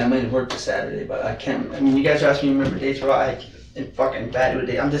 Maybe I might have worked a Saturday, but I can't. I mean, you guys ask me to remember dates, but I'm fucking bad with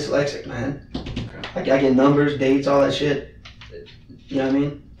dates. I'm dyslexic, man. Okay. I get numbers, dates, all that shit. You know what I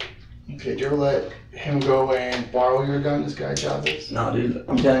mean? Okay, did you ever let him go and borrow your gun, this guy Chavez? No, dude.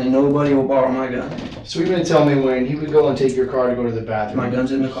 I'm telling you, nobody will borrow my gun. So you're going to tell me when he would go and take your car to go to the bathroom. My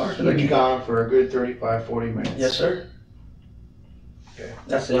gun's in the car. He'd be gone for a good 35, 40 minutes. Yes, sir. Okay.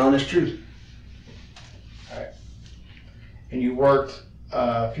 That's the honest truth. All right. And you worked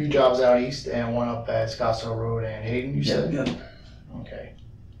a few jobs out east and one up at Scottsdale Road and Hayden, you said? Yep. Okay.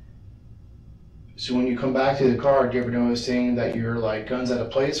 So when you come back to the car, do you ever notice that your like guns out of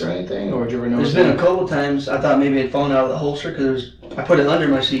place or anything, or do you ever notice? There's been a couple times I thought maybe it had fallen out of the holster because I put it under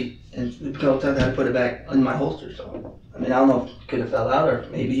my seat, and a couple times I had to put it back in my holster. So I mean, I don't know if it could have fell out or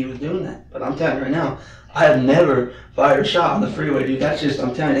maybe he was doing that. But I'm telling you right now, I have never fired a shot on the freeway, dude. That's just,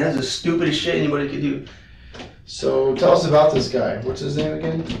 I'm telling you, that's the stupidest shit anybody could do. So tell us about this guy. What's his name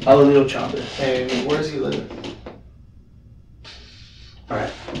again? Leo Chomper. And where does he live?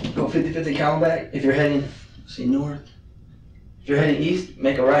 Alright, go 50-50 Camelback. If you're heading, north. If you're heading east,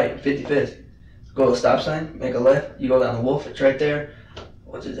 make a right, 55th. Go to the stop sign, make a left. You go down the Wolf, it's right there.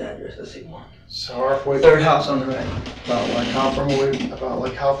 What's his address? Let's see, one. So halfway. Third house on the right.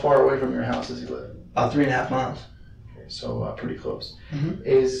 How far away from your house does he live? About 3.5 miles. Okay, so pretty close. Mm-hmm.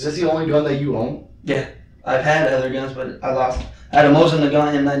 Is this the only gun that you own? Yeah, I've had other guns, but I lost. I had a Mosin the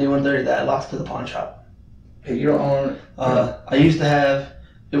gun M9130 that I lost to the pawn shop. Okay, you don't own it? I used to have,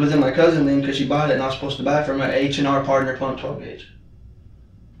 it was in my cousin's name because she bought it and I was supposed to buy it from my H&R partner pump 12 gauge.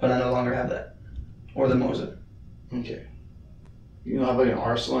 But I no longer have that. Or the Mosin. Okay. You don't have like an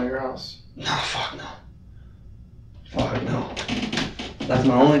arsenal in your house? No, fuck no. Fuck no. That's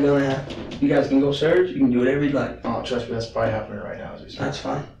my only gun I have. You guys can go search, you can do whatever you like. Oh, trust me, that's probably happening right now as we speak. That's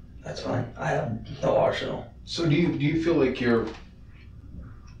fine. That's fine. I have no arsenal. So do you feel like you're,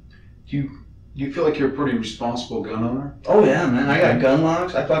 you feel like you're a pretty responsible gun owner? Oh yeah, man. I got gun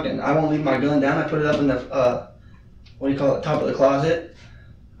locks. I won't leave my gun down. I put it up in the, what do you call it, top of the closet.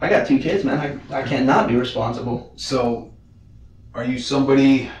 I got 2 kids, man. I cannot be responsible. So, are you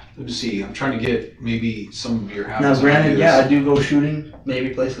somebody, let me see, I'm trying to get maybe some of your habits. Now granted, yeah, I do go shooting,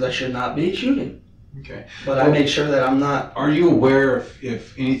 maybe places I should not be shooting. Okay. But I make sure that I'm not. Are you aware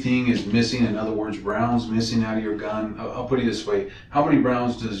if anything is missing, in other words, rounds missing out of your gun? I'll put it this way. How many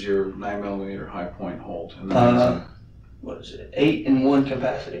rounds does your 9mm high point hold? What is it? 8 in 1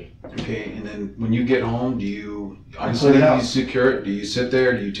 capacity. Okay, and then when you get home, do you, obviously you secure it? Do you sit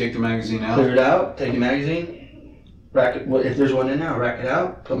there? Do you take the magazine out? Clear it out, take the magazine, rack it. If there's one in there, I'll rack it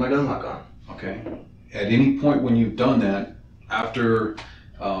out, put my gun lock on. Okay? At any point when you've done that, after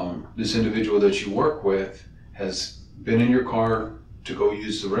this individual that you work with has been in your car to go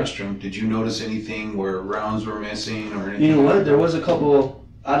use the restroom, did you notice anything where rounds were missing or anything? You know what? There was a couple,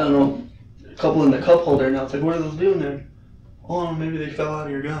 I don't know, a couple in the cup holder, and I was like, what are those doing there? Oh, maybe they fell out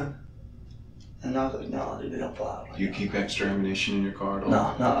of your gun. And I was like, no, dude, they don't fall out. Do you keep extra ammunition in your car at all?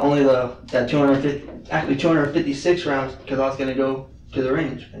 No, not only that 256 rounds, because I was going to go to the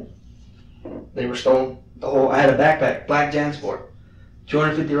range. They were stolen. I had a backpack, black JanSport,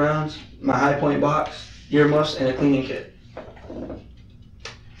 250 rounds, my high point box, earmuffs, and a cleaning kit.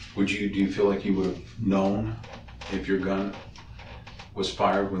 Do you feel like you would have known if your gun was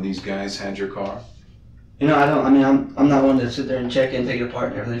fired when these guys had your car? You know, I'm not one to sit there and check and take it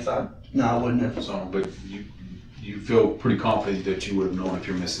apart and everything, so no, I wouldn't have. So, but you feel pretty confident that you would have known if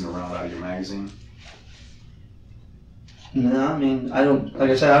you're missing a round out of your magazine? No, I mean, I don't,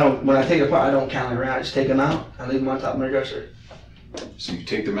 like I said, when I take it apart, I don't count it around. I just take them out, I leave them on top of my dresser. So you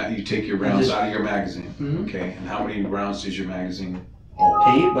take your rounds out of your magazine, okay? And how many rounds does your magazine hold?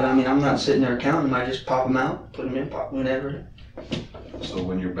 8, but I mean, I'm not sitting there counting them. I just pop them out, put them in, pop them whenever. So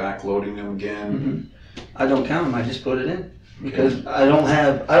when you're back loading them again? I don't count them, I just put it in. Because I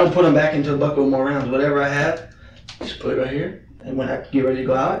don't put them back into a bucket with more rounds. Whatever I have, just put it right here. And when I get ready to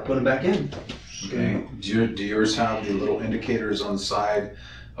go out, I put them back in. Okay. Do yours have the little indicators on the side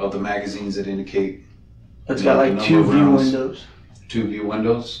of the magazines that indicate? It's got like 2 view windows. 2 view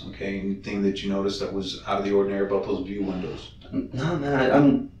windows? Okay. Anything that you noticed that was out of the ordinary about those view windows? No,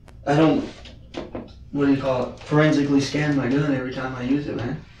 man. I don't, what do you call it? Forensically scan my gun every time I use it,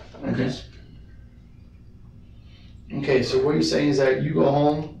 man. Okay, so what you're saying is that you go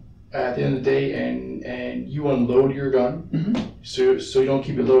home at the end of the day and you unload your gun, so you don't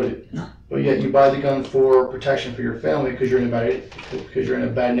keep it loaded. No. But yet you buy the gun for protection for your family because you're in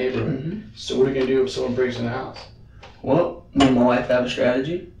a bad neighborhood. So what are you gonna do if someone breaks in the house? Well, me and my wife have a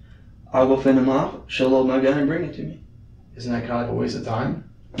strategy. I'll go fend them off. She'll load my gun and bring it to me. Isn't that kind of like a waste of time?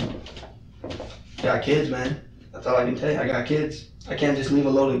 Got kids, man. That's all I can tell you. I got kids. I can't just leave a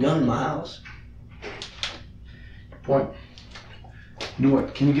loaded gun in my house. Point. You know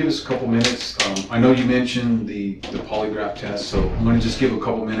what, can you give us a couple minutes? I know you mentioned the polygraph test, so I'm going to just give a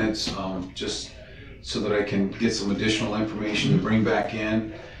couple minutes just so that I can get some additional information to bring back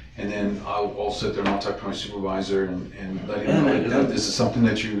in, and then I'll sit there and I'll talk to my supervisor and let him know that this is something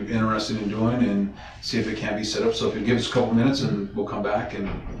that you're interested in doing and see if it can be set up. So if you give us a couple minutes and we'll come back and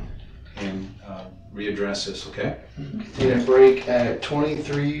readdress this, okay? Take a break at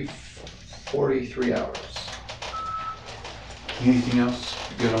 23:43 hours. Anything else?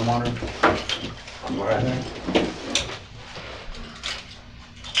 You good on water? I'm all right, man.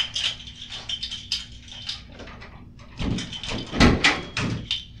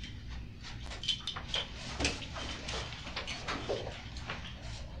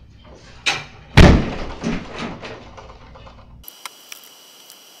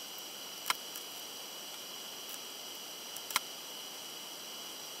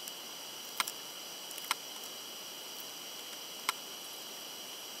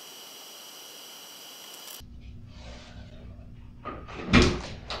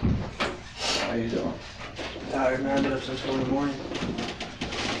 How you doing? Tired, man. I've been up since 4 in the morning.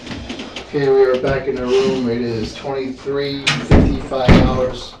 Okay, we are back in the room. It is 23:55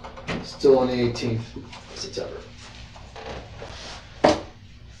 hours. Still on the 18th of September.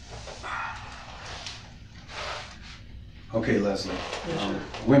 Okay, Leslie. I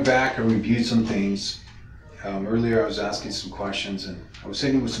went back and reviewed some things. Earlier I was asking some questions and I was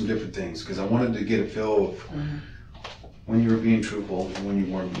hitting with some different things because I wanted to get a feel of when you were being truthful and when you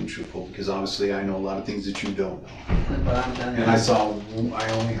weren't being truthful, because obviously I know a lot of things that you don't know. And I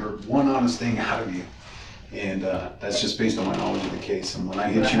only heard one honest thing out of you, and that's just based on my knowledge of the case. And when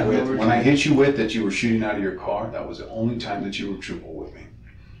I hit you with that you were shooting out of your car, that was the only time that you were truthful with me.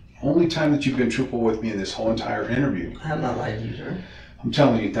 Only time that you've been truthful with me in this whole entire interview. I have not lied to you, sir. I'm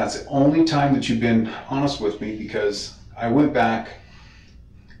telling you, that's the only time that you've been honest with me, because I went back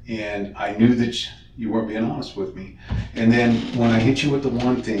and I knew that you weren't being honest with me. And then when I hit you with the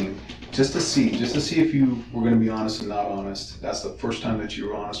one thing, just to see if you were going to be honest and not honest, that's the first time that you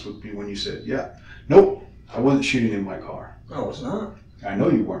were honest with me when you said, yeah, nope, I wasn't shooting in my car. No, it's not. I know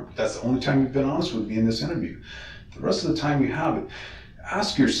you weren't. That's the only time you've been honest with me in this interview. The rest of the time you haven't.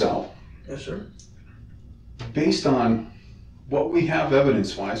 Ask yourself, yes, sir, based on what we have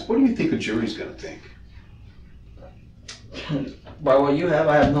evidence-wise, what do you think a jury's going to think? By what you have,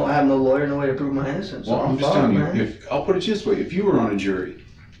 I have no lawyer, no way to prove my innocence. Well, I'm just telling you, I'll put it this way, if you were on a jury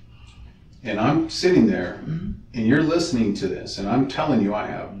and I'm sitting there, and you're listening to this, and I'm telling you, I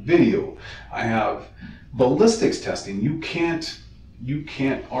have video, I have ballistics testing. You can't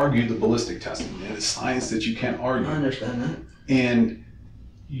argue the ballistic testing. It's science that you can't argue. I understand that. And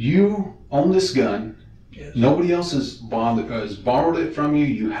you own this gun. Yes. Nobody else has borrowed it from you.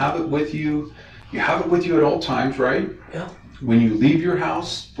 You have it with you. You have it with you at all times, right? Yeah. When you leave your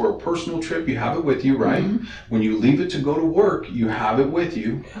house for a personal trip, you have it with you, right? When you leave it to go to work, you have it with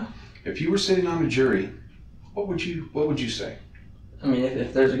you. Yeah. If you were sitting on a jury, what would you say? I mean,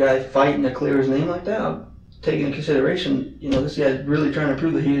 if there's a guy fighting to clear his name like that, I'll take into consideration, this guy's really trying to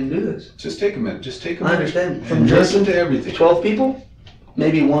prove that he didn't do this. Just take a minute. Just take a minute. I understand. And listen to everything. 12 people,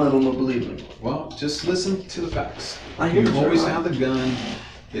 maybe one of them will believe me. Well, just listen to the facts. I hear You you, always sir. have the gun.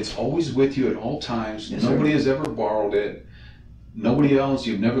 It's always with you at all times. Yes, Nobody sir. has ever borrowed it. Nobody else.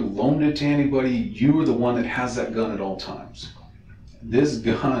 You've never loaned it to anybody. You are the one that has that gun at all times. This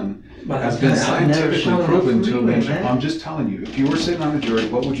gun has been scientifically proven to have been. I'm just telling you, if you were sitting on a jury,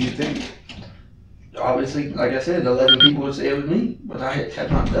 what would you think? Obviously, like I said, 11 people would say it was me, but I have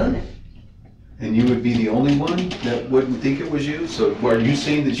not done it. And you would be the only one that wouldn't think it was you? So are you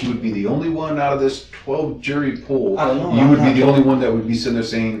saying that you would be the only one out of this 12 jury pool? I don't know. You would be the only one that would be sitting there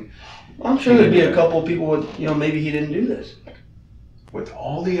saying, I'm sure there'd be a couple of people with, maybe he didn't do this. with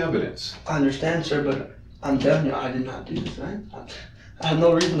all the evidence. I understand, sir, but I'm telling you, I did not do this, man. I have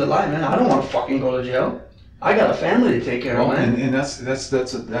no reason to lie, man. I don't want to fucking go to jail. I got a family to take care of, man. And that's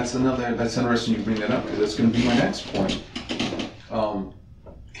interesting you bring that up, because that's going to be my next point.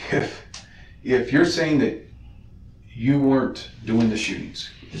 If you're saying that you weren't doing the shootings,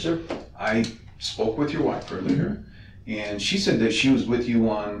 yes, sir. I spoke with your wife earlier, and she said that she was with you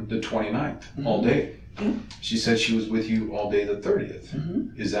on the 29th all day. She said she was with you all day the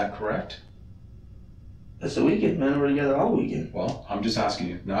 30th. Is that correct? That's the weekend, man. We're together all weekend. Well, I'm just asking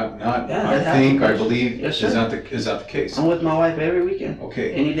you. Not. Yeah, I think. I believe. Yes, sir. Is that the case? I'm with my wife every weekend.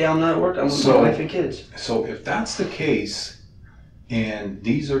 Okay. Any day I'm not at work, I'm with my wife and kids. So if that's the case, and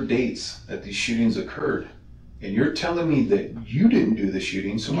these are dates that these shootings occurred, and you're telling me that you didn't do the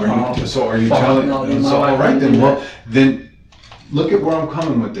shooting, so are you telling? So all right then. Well, then look at where I'm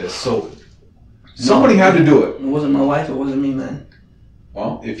coming with this. So somebody had to do it. It wasn't my wife. It wasn't me, man.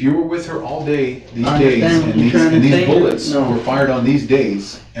 Well, if you were with her all day these days, and these bullets were fired on these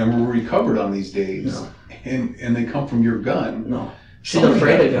days and were recovered on these days, and they come from your gun. No. She's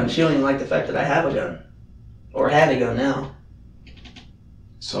afraid of guns. She don't even like the fact that I have a gun. Or had a gun now.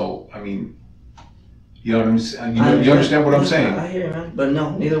 So, I mean, you know what I'm saying? You understand what I'm saying? I hear you, man. But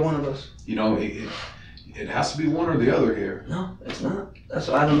no, neither one of us. It has to be one or the other here. No, it's not. That's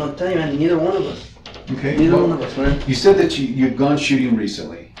why I don't know what to tell you, man. Neither one of us. Okay. Neither one of us, man. You said that you've gone shooting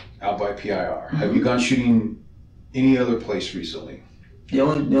recently out by PIR. Have you gone shooting any other place recently? The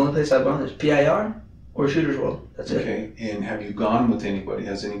only place I've gone is PIR or Shooter's World. That's it. Okay. And have you gone with anybody?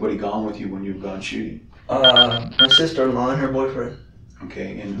 Has anybody gone with you when you've gone shooting? My sister-in-law and her boyfriend.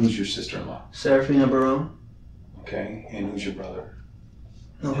 Okay. And who's your sister-in-law? Serafina Barone. Okay. And who's your brother?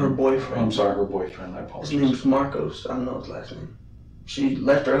 No, her boyfriend. I'm sorry, her boyfriend. I apologize. His name's Marcos. I don't know his last name. She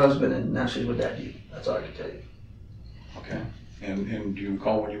left her husband and now she's with that dude. That's all I can tell you. Okay. And do you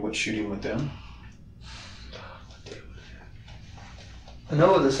recall when you went shooting with them? I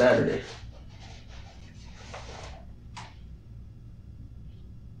know it was a Saturday.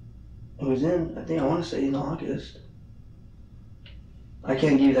 It was I want to say in August. I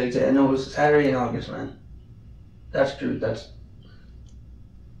can't give you that exact. I know it was Saturday in August, man. That's true.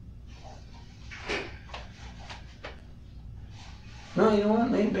 No, you know what?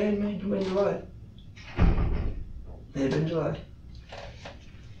 Maybe in July. Maybe in July.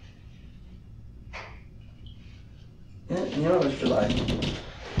 Yeah, it was July.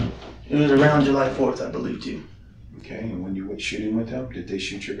 It was around July 4th, I believe, too. Okay, and when you went shooting with them, did they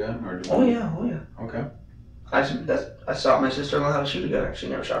shoot your gun? Oh yeah. Okay. I taught my sister-in-law how to shoot a gun. She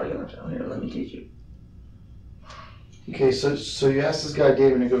never shot a gun. So here, let me teach you. Okay, so you asked this guy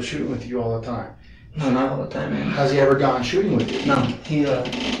David to go shooting with you all the time. No, not all the time, man. Has he ever gone shooting with you? No,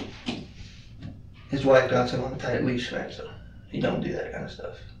 his wife got him on a tight leash, man, so he don't do that kind of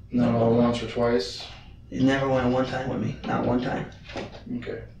stuff. No, once or twice? He never went one time with me, not one time.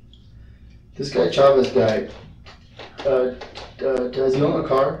 Okay. This guy Chavez guy, does he own a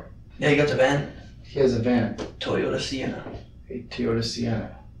car? Yeah, he got a van. He has a van. Toyota Sienna. A Toyota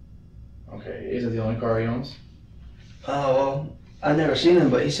Sienna. Okay, is it the only car he owns? Oh, well, I've never seen him,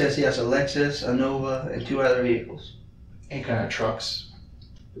 but he says he has a Lexus, a Nova, and 2 other vehicles. Any kind of trucks?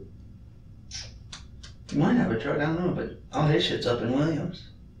 He might have a truck, I don't know, but all his shit's up in Williams.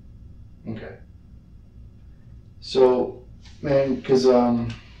 Okay. So, man, because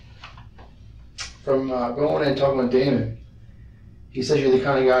from going and talking with Damon, he says you're the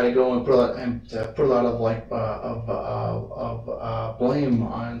kind of guy to go and put a lot of like blame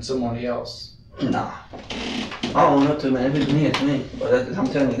on somebody else. Nah, I'll own up to it, man. If it's me, it's me. But I'm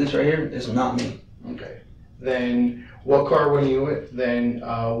telling you, this right here is not me. Okay. Then what car were you in?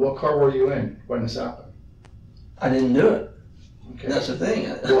 What car were you in when this happened? I didn't do it. Okay. That's the thing.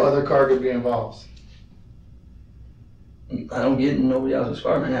 What other car could be involved? I don't get in nobody else's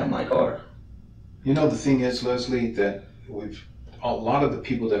car, man. I have my car. You know, the thing is, Leslie, that a lot of the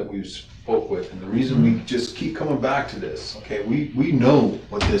people that we've spoke with, and the reason we just keep coming back to this, okay, we know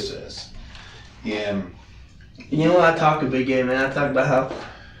what this is. And you know what, I talk a big game, man. I talk about how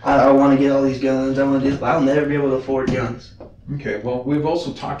I want to get all these guns, I want to do this, but I'll never be able to afford guns. Okay, well, we've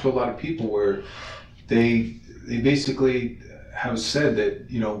also talked to a lot of people where they basically have said that,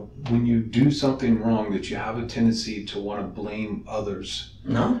 you know, when you do something wrong, that you have a tendency to want to blame others.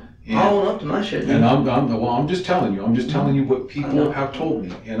 No, I'll own up to my shit, man. And I'm just telling you. I'm just telling you what people have told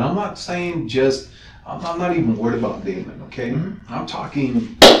me. And I'm not saying I'm not even worried about Damon, okay? I'm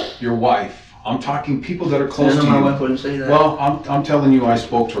talking your wife. I'm talking people that are close to you. My wife wouldn't say that. Well, I'm telling you, I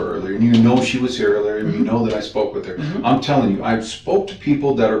spoke to her earlier, and you know she was here earlier, and you know that I spoke with her. I'm telling you, I've spoke to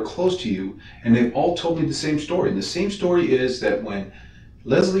people that are close to you, and they've all told me the same story. And the same story is that when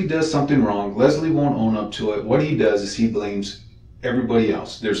Leslie does something wrong, Leslie won't own up to it. What he does is he blames everybody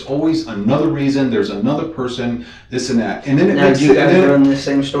else. There's always another reason. There's another person. This and that. And then it makes you guys run the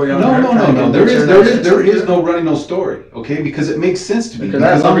same story on her? No. There is no running no story. Okay, because it makes sense to me.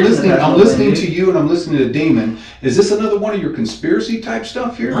 Because I'm listening to you and I'm listening to Damon. Is this another one of your conspiracy type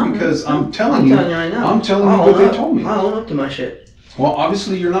stuff here? Because I'm telling you right now. I'm telling you what they told me. I own up to my shit. Well,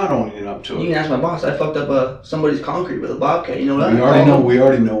 obviously you're not owning it up to it. You can ask my boss. I fucked up somebody's concrete with a bobcat. You know that? We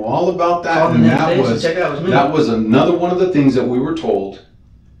already know all about that. And that was another one of the things that we were told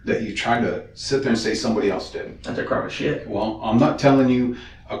that you tried to sit there and say somebody else did. That's a crock of shit. Well, I'm not telling you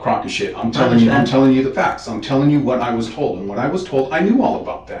a crock of shit. I'm telling you the facts. I'm telling you what I was told, and what I was told, I knew all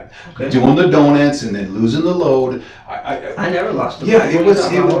about that. Okay. Doing the donuts and then losing the load. I never lost the load. Yeah, it was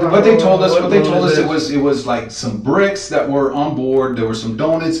what they told us. It was like some bricks that were on board. There were some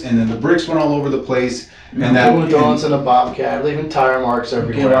donuts, and then the bricks went all over the place. And that was donuts and a bobcat, leaving tire marks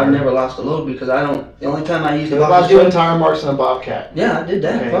everywhere. Okay, well, I never lost a load because I don't. The only time I used the bobcat. Doing tire marks and a bobcat. Yeah, I did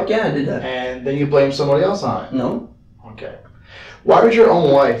that. Okay. Fuck yeah, I did that. And then you blame somebody else on it. No. Okay. Why would your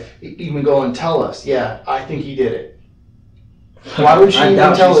own wife even go and tell us, yeah, I think he did it? Why would she even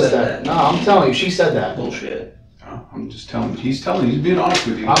tell us that? No, I'm telling you, she said that. Bullshit. I'm just telling you. He's being honest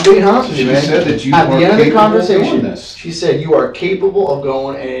with you. I'm being honest with you, man. She said that you at the end of the conversation, she said you are capable of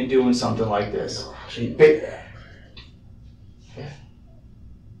going and doing something like this.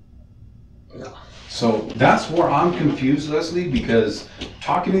 So that's where I'm confused, Leslie, because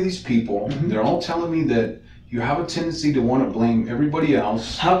talking to these people, they're all telling me that you have a tendency to want to blame everybody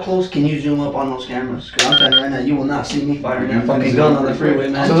else. How close can you zoom up on those cameras? Because I'm telling you right now, you will not see me firing that fucking gun on the freeway,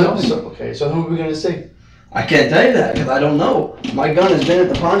 man. So who are we going to see? I can't tell you that because I don't know. My gun has been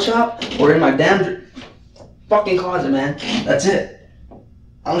at the pawn shop or in my damn fucking closet, man. That's it.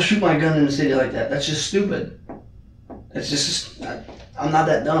 I don't shoot my gun in the city like that. That's just stupid. It's just, I'm not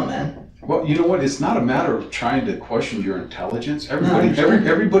that dumb, man. Well, you know what? It's not a matter of trying to question your intelligence.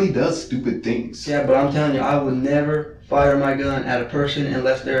 Everybody does stupid things. Yeah, but I'm telling you, I would never fire my gun at a person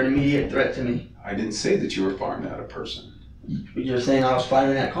unless they're an immediate threat to me. I didn't say that you were firing at a person. You're saying I was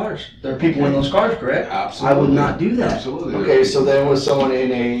firing at cars. There are people in those cars, correct? Absolutely. I would not do that. Absolutely. Okay, so then was someone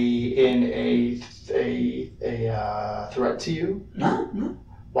in a threat to you? No.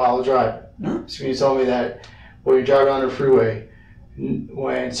 While driving? No. So you told me that when you're driving on the freeway,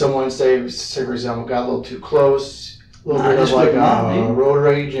 when someone say for example got a little too close, a little bit of like road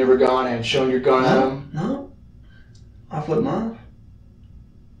rage, you ever gone and shown your gun at them? No. I flip mine.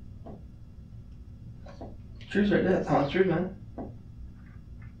 Truth right there. That's how it's true, man.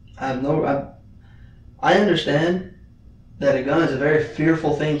 I understand that a gun is a very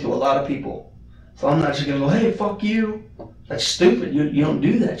fearful thing to a lot of people. So I'm not just gonna go, hey, fuck you. That's stupid. You don't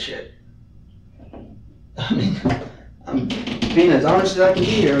do that shit. I mean, I'm being as honest as I can be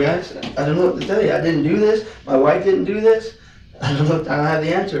here, guys. I don't know what to tell you. I didn't do this. My wife didn't do this. I don't have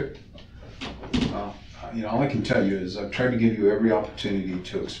the answer. Well, you know, all I can tell you is I've tried to give you every opportunity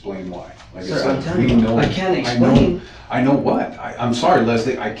to explain why. Like Sir, I said, I'm telling you, I can't explain. I know what. I'm sorry,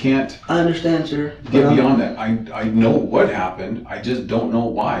 Leslie. I can't. I understand, sir. Get beyond that. I know what happened. I just don't know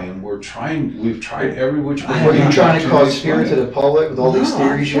why. And we've tried every which way. Are you trying to cause fear to the public with all these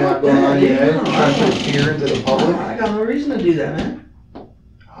theories you have going on in your head? Trying to put fear into the public? I got no reason to do that, man.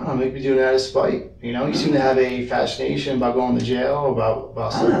 I don't know, maybe doing it out of spite. You know, you seem to have a fascination about going to jail, about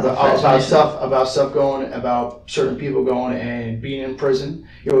certain people going and being in prison.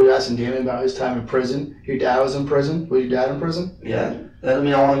 You were asking Damon about his time in prison. Your dad was in prison. Was your dad in prison? Yeah, that doesn't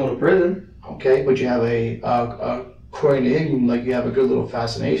mean I want to go to prison. Okay, but you have according to him, like you have a good little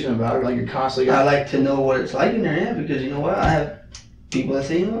fascination about it. Like you're constantly. I like to know what it's like in there, yeah, because you know what, I have people that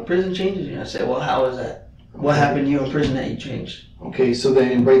say, you know what, prison changes you. I say, well, how is that? What happened to you in prison that you changed? Okay, so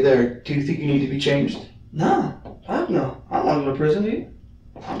then right there, do you think you need to be changed? No, fuck no. I don't want to go to prison, dude.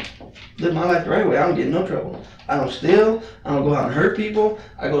 I live my life the right way. I don't get in no trouble. I don't steal. I don't go out and hurt people.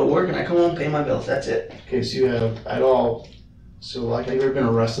 I go to work and I come home, pay my bills. That's it. Okay, so you have at all. So like, have you ever been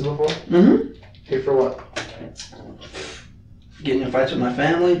arrested before? Mm-hmm. Okay, for what? Getting in fights with my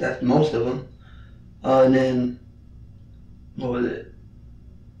family. That's most of them. And then, what was it?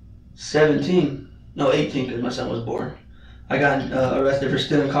 18 because my son was born. I got arrested for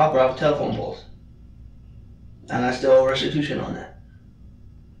stealing copper off telephone poles. And I still owe restitution on that.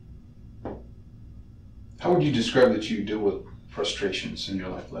 How would you describe that you deal with frustrations in your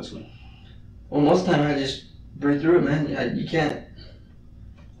life, Leslie? Well, most of the time I just breathe through it, man. You can't.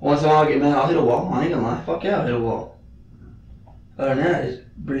 Once in a while I get mad, I'll hit a wall. I ain't gonna lie. Fuck yeah, I'll hit a wall. Other than that, I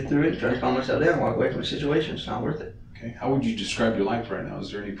just breathe through it, try to calm myself down, walk away from the situation. It's not worth it. Okay. How would you describe your life right now? Is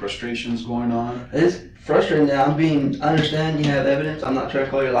there any frustrations going on? It's frustrating that I understand you have evidence. I'm not trying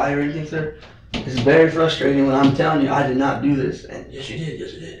to call you a liar or anything, sir. It's very frustrating when I'm telling you I did not do this. And yes, you did.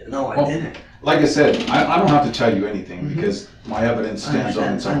 Yes, you did. No, I didn't. Like I said, I don't have to tell you anything because my evidence stands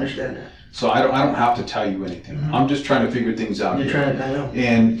on its own. I understand that. So I don't have to tell you anything. I'm just trying to figure things out. You're trying to, I know.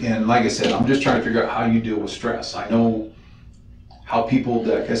 And like I said, I'm just trying to figure out how you deal with stress. I know how people,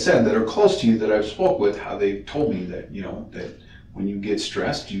 like I said, that are close to you that I've spoke with, how they've told me that, you know, that when you get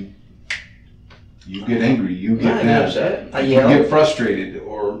stressed, you get angry, you get mad, you get frustrated,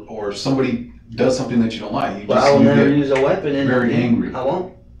 or somebody does something that you don't like. I will never use a weapon. Very angry. I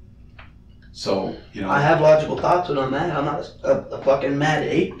won't. So, you know. I have logical thoughts when I'm mad. I'm not a fucking mad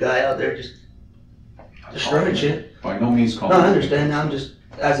ape guy out there just destroying shit. By no means calling. No, I understand. I'm just,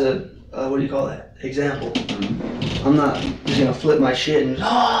 as a, what do you call that? Example. Mm-hmm. I'm not just gonna flip my shit and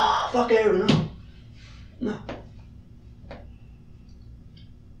fuck everyone. No.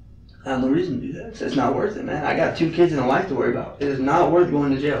 I have no reason to do that. It's not worth it, man. I got 2 kids and a wife to worry about. It is not worth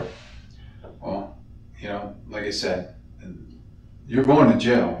going to jail. Well, you know, like I said, you're going to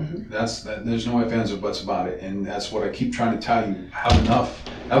jail. Mm-hmm. There's no ifs, ands, or buts about it, and that's what I keep trying to tell you. Have enough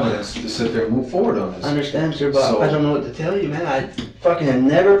evidence to sit there and move forward on this. I understand, sir, but I don't know what to tell you, man. I fucking have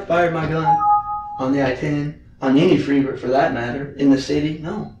never fired my gun on the I-10, on any freeway for that matter, in the city.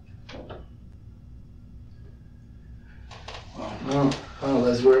 No. Well,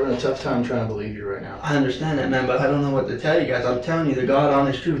 Leslie, we're having a tough time trying to believe you right now. I understand that, man, but I don't know what to tell you guys. I'm telling you the God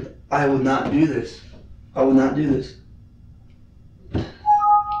honest truth. I would not do this. I would not do this.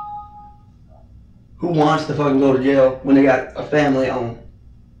 Who wants to fucking go to jail when they got a family at home?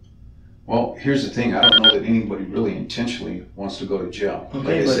 Well, here's the thing. I don't know that anybody really intentionally wants to go to jail.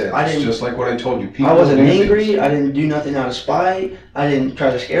 Okay, like I said, it's just like what I told you. People I wasn't angry. I didn't do nothing out of spite. I didn't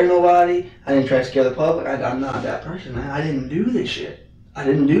try to scare nobody. I didn't try to scare the public. I'm not that person, man. I didn't do this shit. I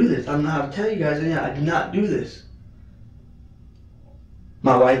didn't do this. I'm not going to tell you guys anything. I did not do this.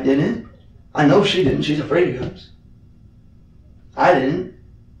 My wife didn't. I know she didn't. She's afraid of guns. I didn't.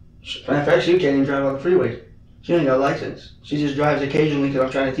 Matter of fact, she can't even drive on the freeway. She ain't got a license. She just drives occasionally because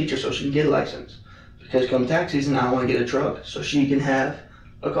I'm trying to teach her so she can get a license. Because come tax season, I want to get a truck so she can have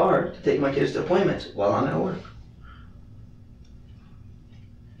a car to take my kids to appointments while I'm at work.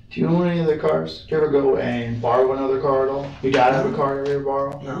 Do you own any other cars? Do you ever go and borrow another car at all? Your dad have a car you ever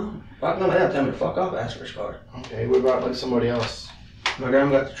borrow? No. Fuck no, my dad tell me to fuck off, ask for his car. Okay, what about like somebody else? My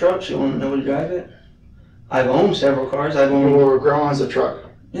grandma got the truck, she won't know to drive it. I've owned several cars. Well, grandma has a truck.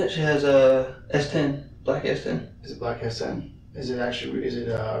 Yeah, she has a S10, black S10. Is it black S10? Is it actually,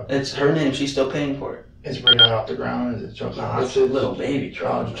 It's her name, she's still paying for it. Is it right out off the ground? Is it truck? No, it's a little baby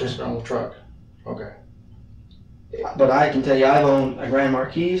truck. Oh, just a normal truck. Okay. But I can tell you, I've owned a Grand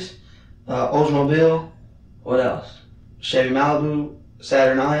Marquis, Oldsmobile, what else? Chevy Malibu,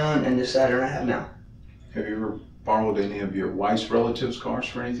 Saturn Ion, and this Saturn I have now. Have you ever borrowed any of your wife's relatives' cars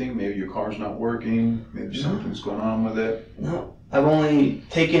for anything? Maybe your car's not working, maybe something's going on with it? No. I've only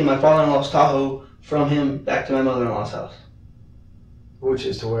taken my father-in-law's Tahoe from him back to my mother-in-law's house. Which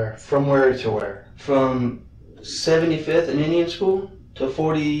is to where? From where to where? From 75th and Indian School to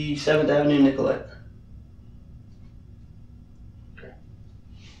 47th Avenue, Nicollet. Okay.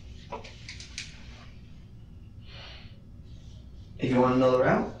 If you want to know the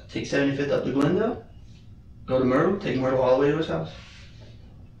route, take 75th up to Glendale, go to Myrtle, take Myrtle all the way to his house.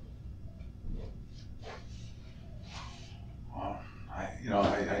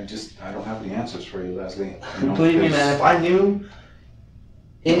 I don't have any answers for you, Leslie. Believe me, man, if I knew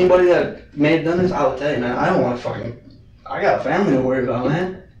anybody that may have done this, I would tell you, man, I don't want to I got a family to worry about,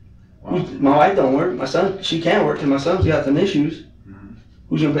 man. Wow. My wife don't work. My son, she can't work because my son's got some issues. Mm-hmm.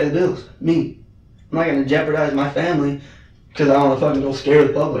 Who's going to pay the bills? Me. I'm not going to jeopardize my family because I want to fucking go scare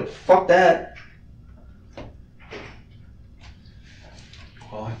the public. Fuck that.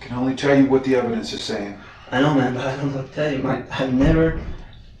 Well, I can only tell you what the evidence is saying. I know, man, but I don't know what to tell you. I've never,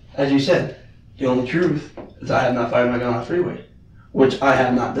 as you said, the only truth is I have not fired my gun on the freeway, which I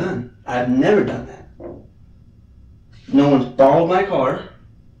have not done. I have never done that. No one's borrowed my car,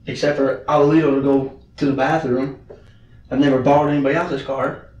 except for Aurelio to go to the bathroom. I've never borrowed anybody else's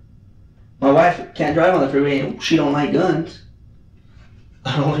car. My wife can't drive on the freeway and she don't like guns.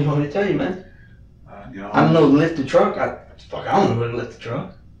 I don't know what you want me to tell you, man. I don't know to lift the truck. I don't know how to lift the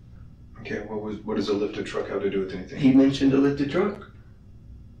truck. Okay, what does a lifted truck have to do with anything? He mentioned a lifted truck.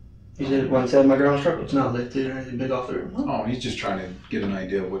 He said, when I said my girl's truck, it's not lifted or anything big off the road. Oh, he's just trying to get an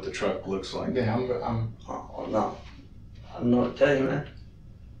idea of what the truck looks like. Yeah, no. I don't know what to tell you, man.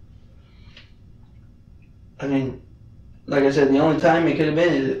 I mean, like I said, the only time it could have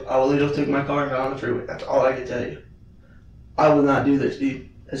been is if Aurelio took my car and got on the freeway. That's all I can tell you. I would not do this, dude.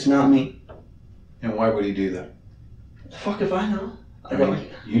 It's not me. And why would he do that? The fuck if I know? I mean,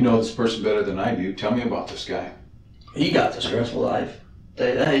 you know this person better than I do. Tell me about this guy. He got the stressful life. Tell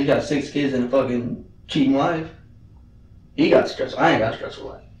you that. He got 6 kids and a fucking cheating wife. He got stressful. I ain't got a stressful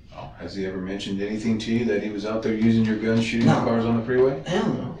life. Oh, has he ever mentioned anything to you that he was out there using your gun, shooting cars on the freeway?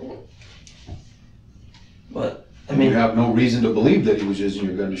 Hell no. But, I mean... You have no reason to believe that he was using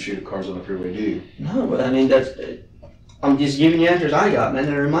your gun to shoot at cars on the freeway, do you? No, but I mean, that's... I'm just giving you answers I got, man,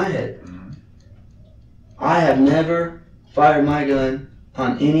 that are in my head. Mm-hmm. I have never fired my gun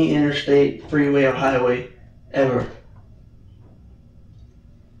on any interstate, freeway, or highway, ever.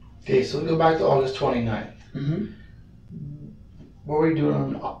 Okay, so we go back to August 29th. Mm-hmm. What were you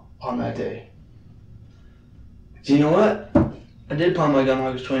doing on that day? Do you know what? I did pawn my gun on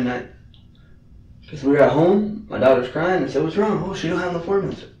August 29th. Because we were at home, my daughter's crying, and said, what's wrong? Oh, she don't have the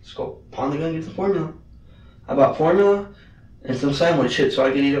formula. I said, let's go pawn the gun and get the formula. I bought formula and some sandwich shit so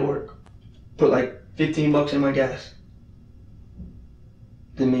I could eat at work. Put like $15 in my gas.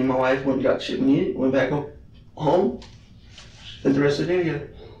 Then me and my wife went and got shit we needed, went back home, spent the rest of the day together.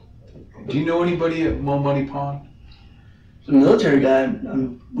 Do you know anybody at Mo Money Pawn? The military guy,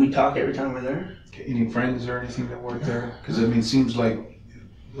 we talk every time we're there. Okay, any friends or anything that work there? Because I mean, it seems like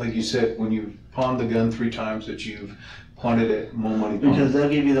you said, when you pawned the gun 3 times that you've pawned it at Mo Money Pawn. Because they'll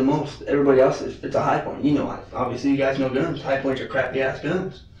give you the most. Everybody else, it's a high point. You know, obviously you guys know guns. High points are crappy ass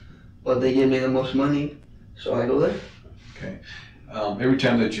guns. But they give me the most money, so I go there. Okay. Every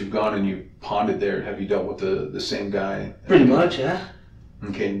time that you've gone and you've pawned it there, have you dealt with the same guy? Pretty much, yeah.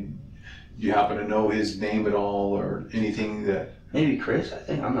 Okay. Do you happen to know his name at all or anything that... Maybe Chris, I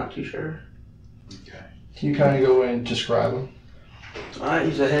think. I'm not too sure. Okay. Can you kind of go and describe him? Alright,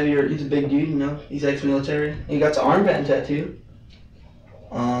 he's a big dude, you know. He's ex-military. He got the armband tattoo.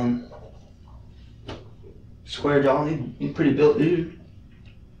 Square jaw, he's a pretty built dude.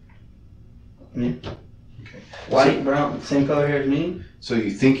 I mean, okay. White, brown, same color hair as me. So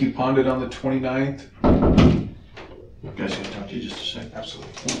you think you pawned it on the 29th? Guys, can I talk to you just a second?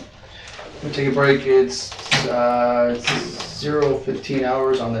 Absolutely. We'll take a break. It's 0:15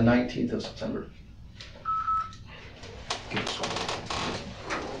 hours on the 19th of September. Give us one.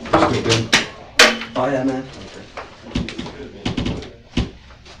 Still good? Oh yeah, man.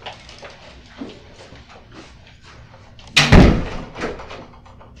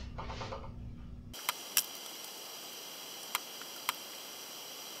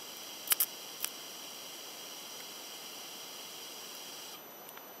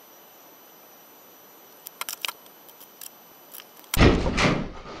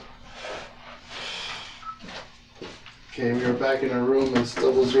 Okay, we are back in our room. It's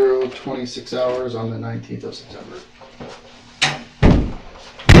 00:26 hours on the 19th of September.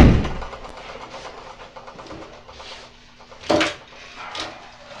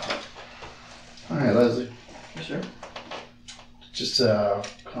 All right, Leslie. Yes, sir. Just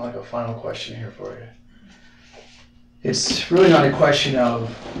kind of like a final question here for you. It's really not a question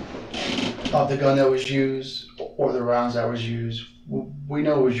of the gun that was used or the rounds that was used. We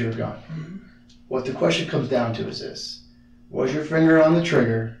know it was your gun. Mm-hmm. What the question comes down to is this. Was your finger on the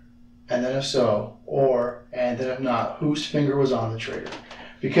trigger? And then if so, and then if not, whose finger was on the trigger?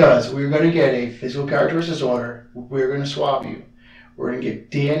 Because we're going to get a physical characteristics order. We're going to swab you. We're going to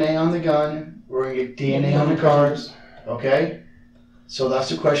get DNA on the gun. We're going to get DNA on the cards. Okay? So that's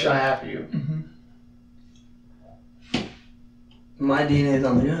the question I have for you. Mm-hmm. My DNA is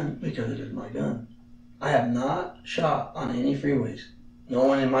on the gun because it is my gun. I have not shot on any freeways. No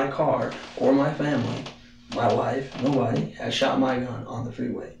one in my car or my family, my wife, nobody has shot my gun on the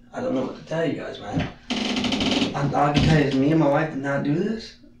freeway. I don't know what to tell you guys, man. All I can tell you is me and my wife did not do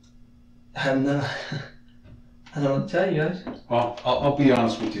this. I don't know what to tell you guys. Well, I'll be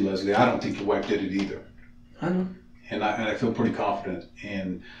honest with you, Leslie. I don't think your wife did it either. I know. And I feel pretty confident.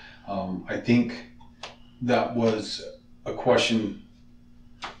 And I think that was a question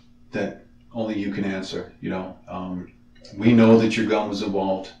that only you can answer. You know, we know that your gun was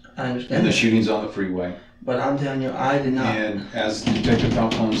involved in the shootings on the freeway. But I'm telling you, I did not. And as Detective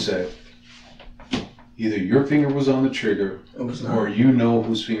Falcone said, either your finger was on the trigger, or you know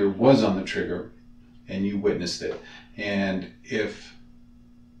whose finger was on the trigger, and you witnessed it. And if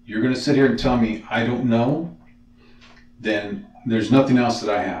you're going to sit here and tell me I don't know, then there's nothing else that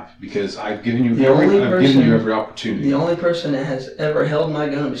I have, because I've given you every opportunity. The only person that has ever held my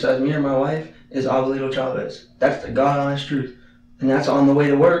gun besides me or my wife is Abuelito Chavez. That's the God honest truth. And that's on the way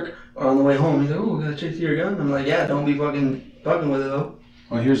to work or on the way home. He's like, oh, we gotta chase your gun. I'm like, yeah, don't be fucking with it though.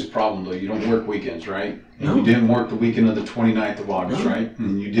 Well, here's the problem though. You don't work weekends, right? And no. You didn't work the weekend of the 29th of August, right?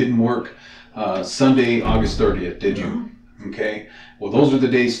 And you didn't work Sunday, August 30th, did you? Okay. Well, those are the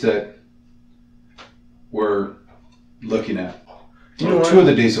dates that we're looking at. You know two of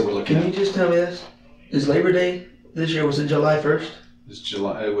the days that we're looking at. Can you just tell me this? Is Labor Day this year, was it July 1st?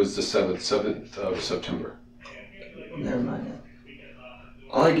 It was the 7th of September. Never mind that.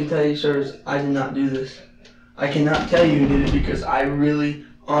 All I can tell you, sir, is I did not do this. I cannot tell you who did it because I really,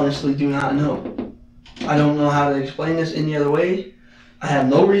 honestly do not know. I don't know how to explain this any other way. I have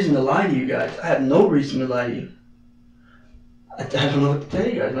no reason to lie to you guys. I have no reason to lie to you. I don't know what to tell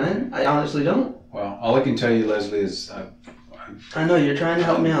you guys, man. I honestly don't. Well, all I can tell you, Leslie, is I know you're trying to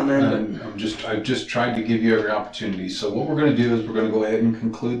help me out, man. I've just tried to give you every opportunity. So what we're going to do is we're going to go ahead and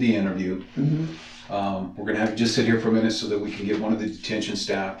conclude the interview. We're going to have you just sit here for a minute so that we can get one of the detention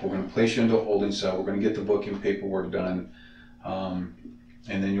staff. We're going to place you into a holding cell. We're going to get the booking paperwork done.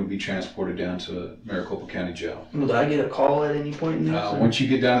 And then you'll be transported down to Maricopa County Jail. Will I get a call at any point in this? Once you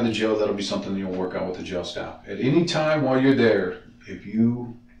get down to the jail, that'll be something that you'll work out with the jail staff. At any time while you're there, if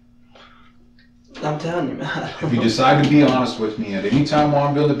you... I'm telling you, man. If you decide to be honest with me at any time while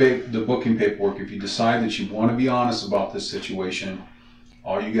I'm doing the booking paperwork, if you decide that you want to be honest about this situation,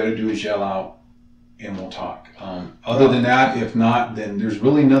 all you got to do is yell out and we'll talk. Other than that, if not, then there's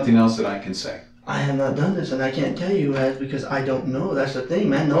really nothing else that I can say. I have not done this, and I can't tell you guys because I don't know. That's the thing,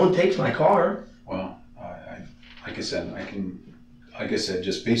 man. No one takes my car. Well, like I said,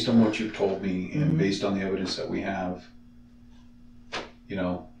 just based on what you've told me and based on the evidence that we have, you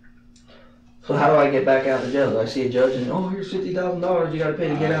know. So how do I get back out of jail? Do I see a judge and here's $50,000 you got to pay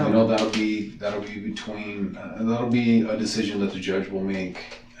to get out? You know, that'll be between that'll be a decision that the judge will make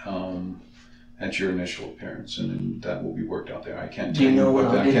at your initial appearance, and then that will be worked out there. I can't tell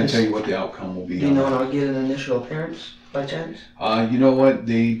you what the outcome will be. Do you know when I'll get an initial appearance by chance? You know what?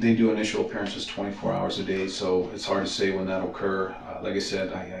 They do initial appearances 24 hours a day, so it's hard to say when that'll occur. Like I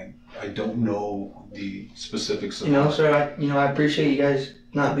said, I don't know the specifics of that. You know, sir, I appreciate you guys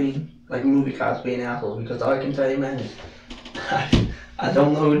not being like movie cops being assholes, because all I can tell you, man, is I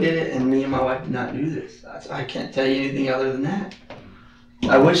don't know who did it, and me and my wife did not do this. I can't tell you anything other than that.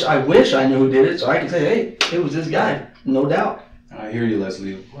 I wish I knew who did it, so I could say, hey, it was this guy, no doubt. I hear you,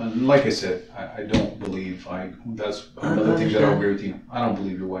 Leslie. Like I said, I don't believe, that's another thing that I'll agree with you. I don't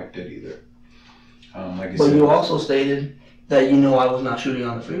believe your wife did either. Like I said, you also stated that I was not shooting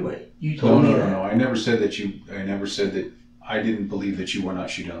on the freeway. You told me that. No. I never said that I didn't believe that you were not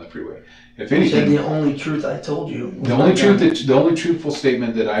shooting on the freeway. If anything, you said the only truth I told you. The only truthful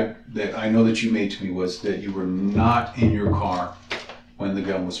statement that I know that you made to me was that you were not in your car when the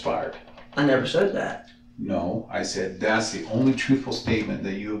gun was fired. I never said that. No, I said that's the only truthful statement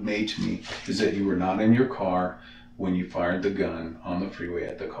that you have made to me, is that you were not in your car when you fired the gun on the freeway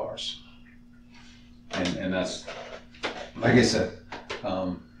at the cars. And that's, like I said,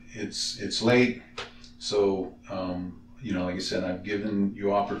 it's late, so you know, like I said, I've given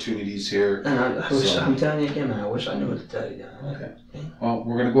you opportunities here. And I'm telling you again, man, I wish I knew what to tell you. Okay. Well,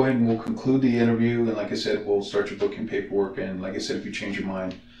 we're going to go ahead and we'll conclude the interview. And like I said, we'll start your booking paperwork. And like I said, if you change your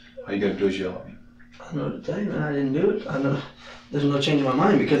mind, all you got to do is yell at me. I know what to tell you, man. I didn't do it. I know there's no change in my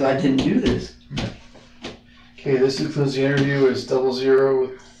mind because I didn't do this. Okay, this concludes the interview. It's 00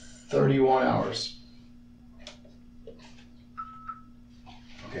 with 31 hours.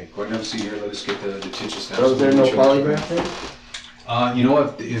 Okay, go ahead and have a seat here. Let us get the detention staff. So is there no polygraph there? You know,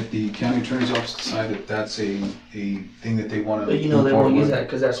 if the county attorney's office decides that that's a thing that they want to. But you know they won't use that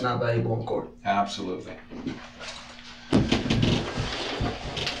because that's not valuable in court. Absolutely.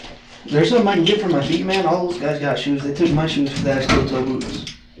 There's something I can get for my feet, man. All those guys got shoes. They took my shoes for that steel-toe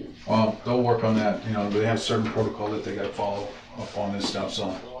boots. Well, they'll work on that. You know, they have certain protocol that they got to follow up on this stuff.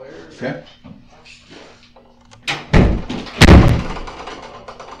 So, okay.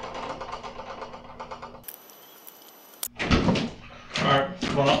 All right,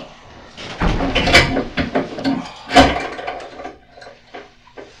 come on up.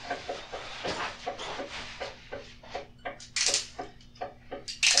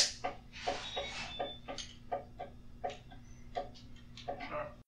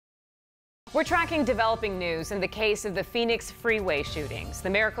 We're tracking developing news in the case of the Phoenix freeway shootings. The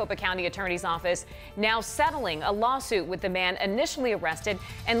Maricopa County Attorney's Office now settling a lawsuit with the man initially arrested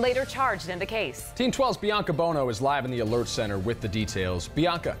and later charged in the case. Team 12's Bianca Bono is live in the Alert Center with the details.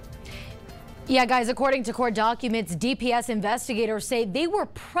 Bianca. Yeah, guys, according to court documents, DPS investigators say they were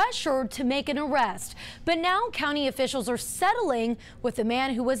pressured to make an arrest. But now county officials are settling with the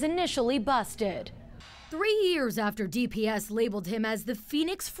man who was initially busted. 3 years after DPS labeled him as the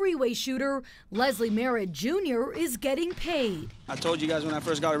Phoenix freeway shooter, Leslie Merritt Jr. is getting paid. I told you guys when I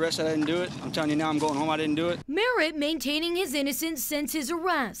first got arrested I didn't do it. I'm telling you now I'm going home I didn't do it. Merritt maintaining his innocence since his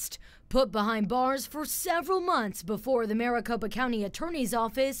arrest. Put behind bars for several months before the Maricopa County Attorney's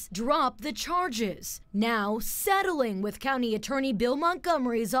Office dropped the charges. Now settling with County Attorney Bill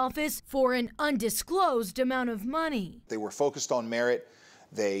Montgomery's office for an undisclosed amount of money. They were focused on Merritt.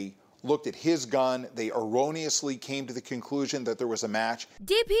 They looked at his gun. They erroneously came to the conclusion that there was a match.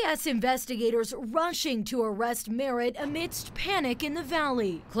 DPS investigators rushing to arrest Merritt amidst panic in the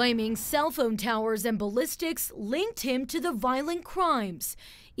valley, claiming cell phone towers and ballistics linked him to the violent crimes.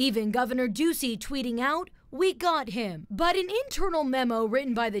 Even Governor Ducey tweeting out, "We got him." But an internal memo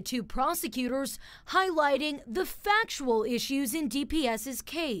written by the two prosecutors highlighting the factual issues in DPS's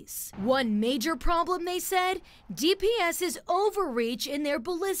case. One major problem, they said, DPS's overreach in their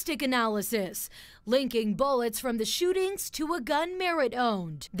ballistic analysis, linking bullets from the shootings to a gun Merritt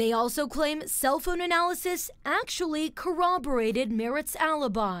owned. They also claim cell phone analysis actually corroborated Merritt's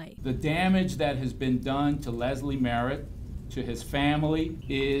alibi. The damage that has been done to Leslie Merritt, to his family,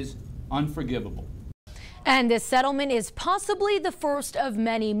 is unforgivable. And this settlement is possibly the first of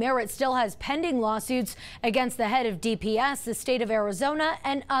many. Merritt still has pending lawsuits against the head of DPS, the state of Arizona,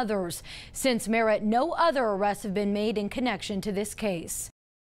 and others. Since Merritt, no other arrests have been made in connection to this case.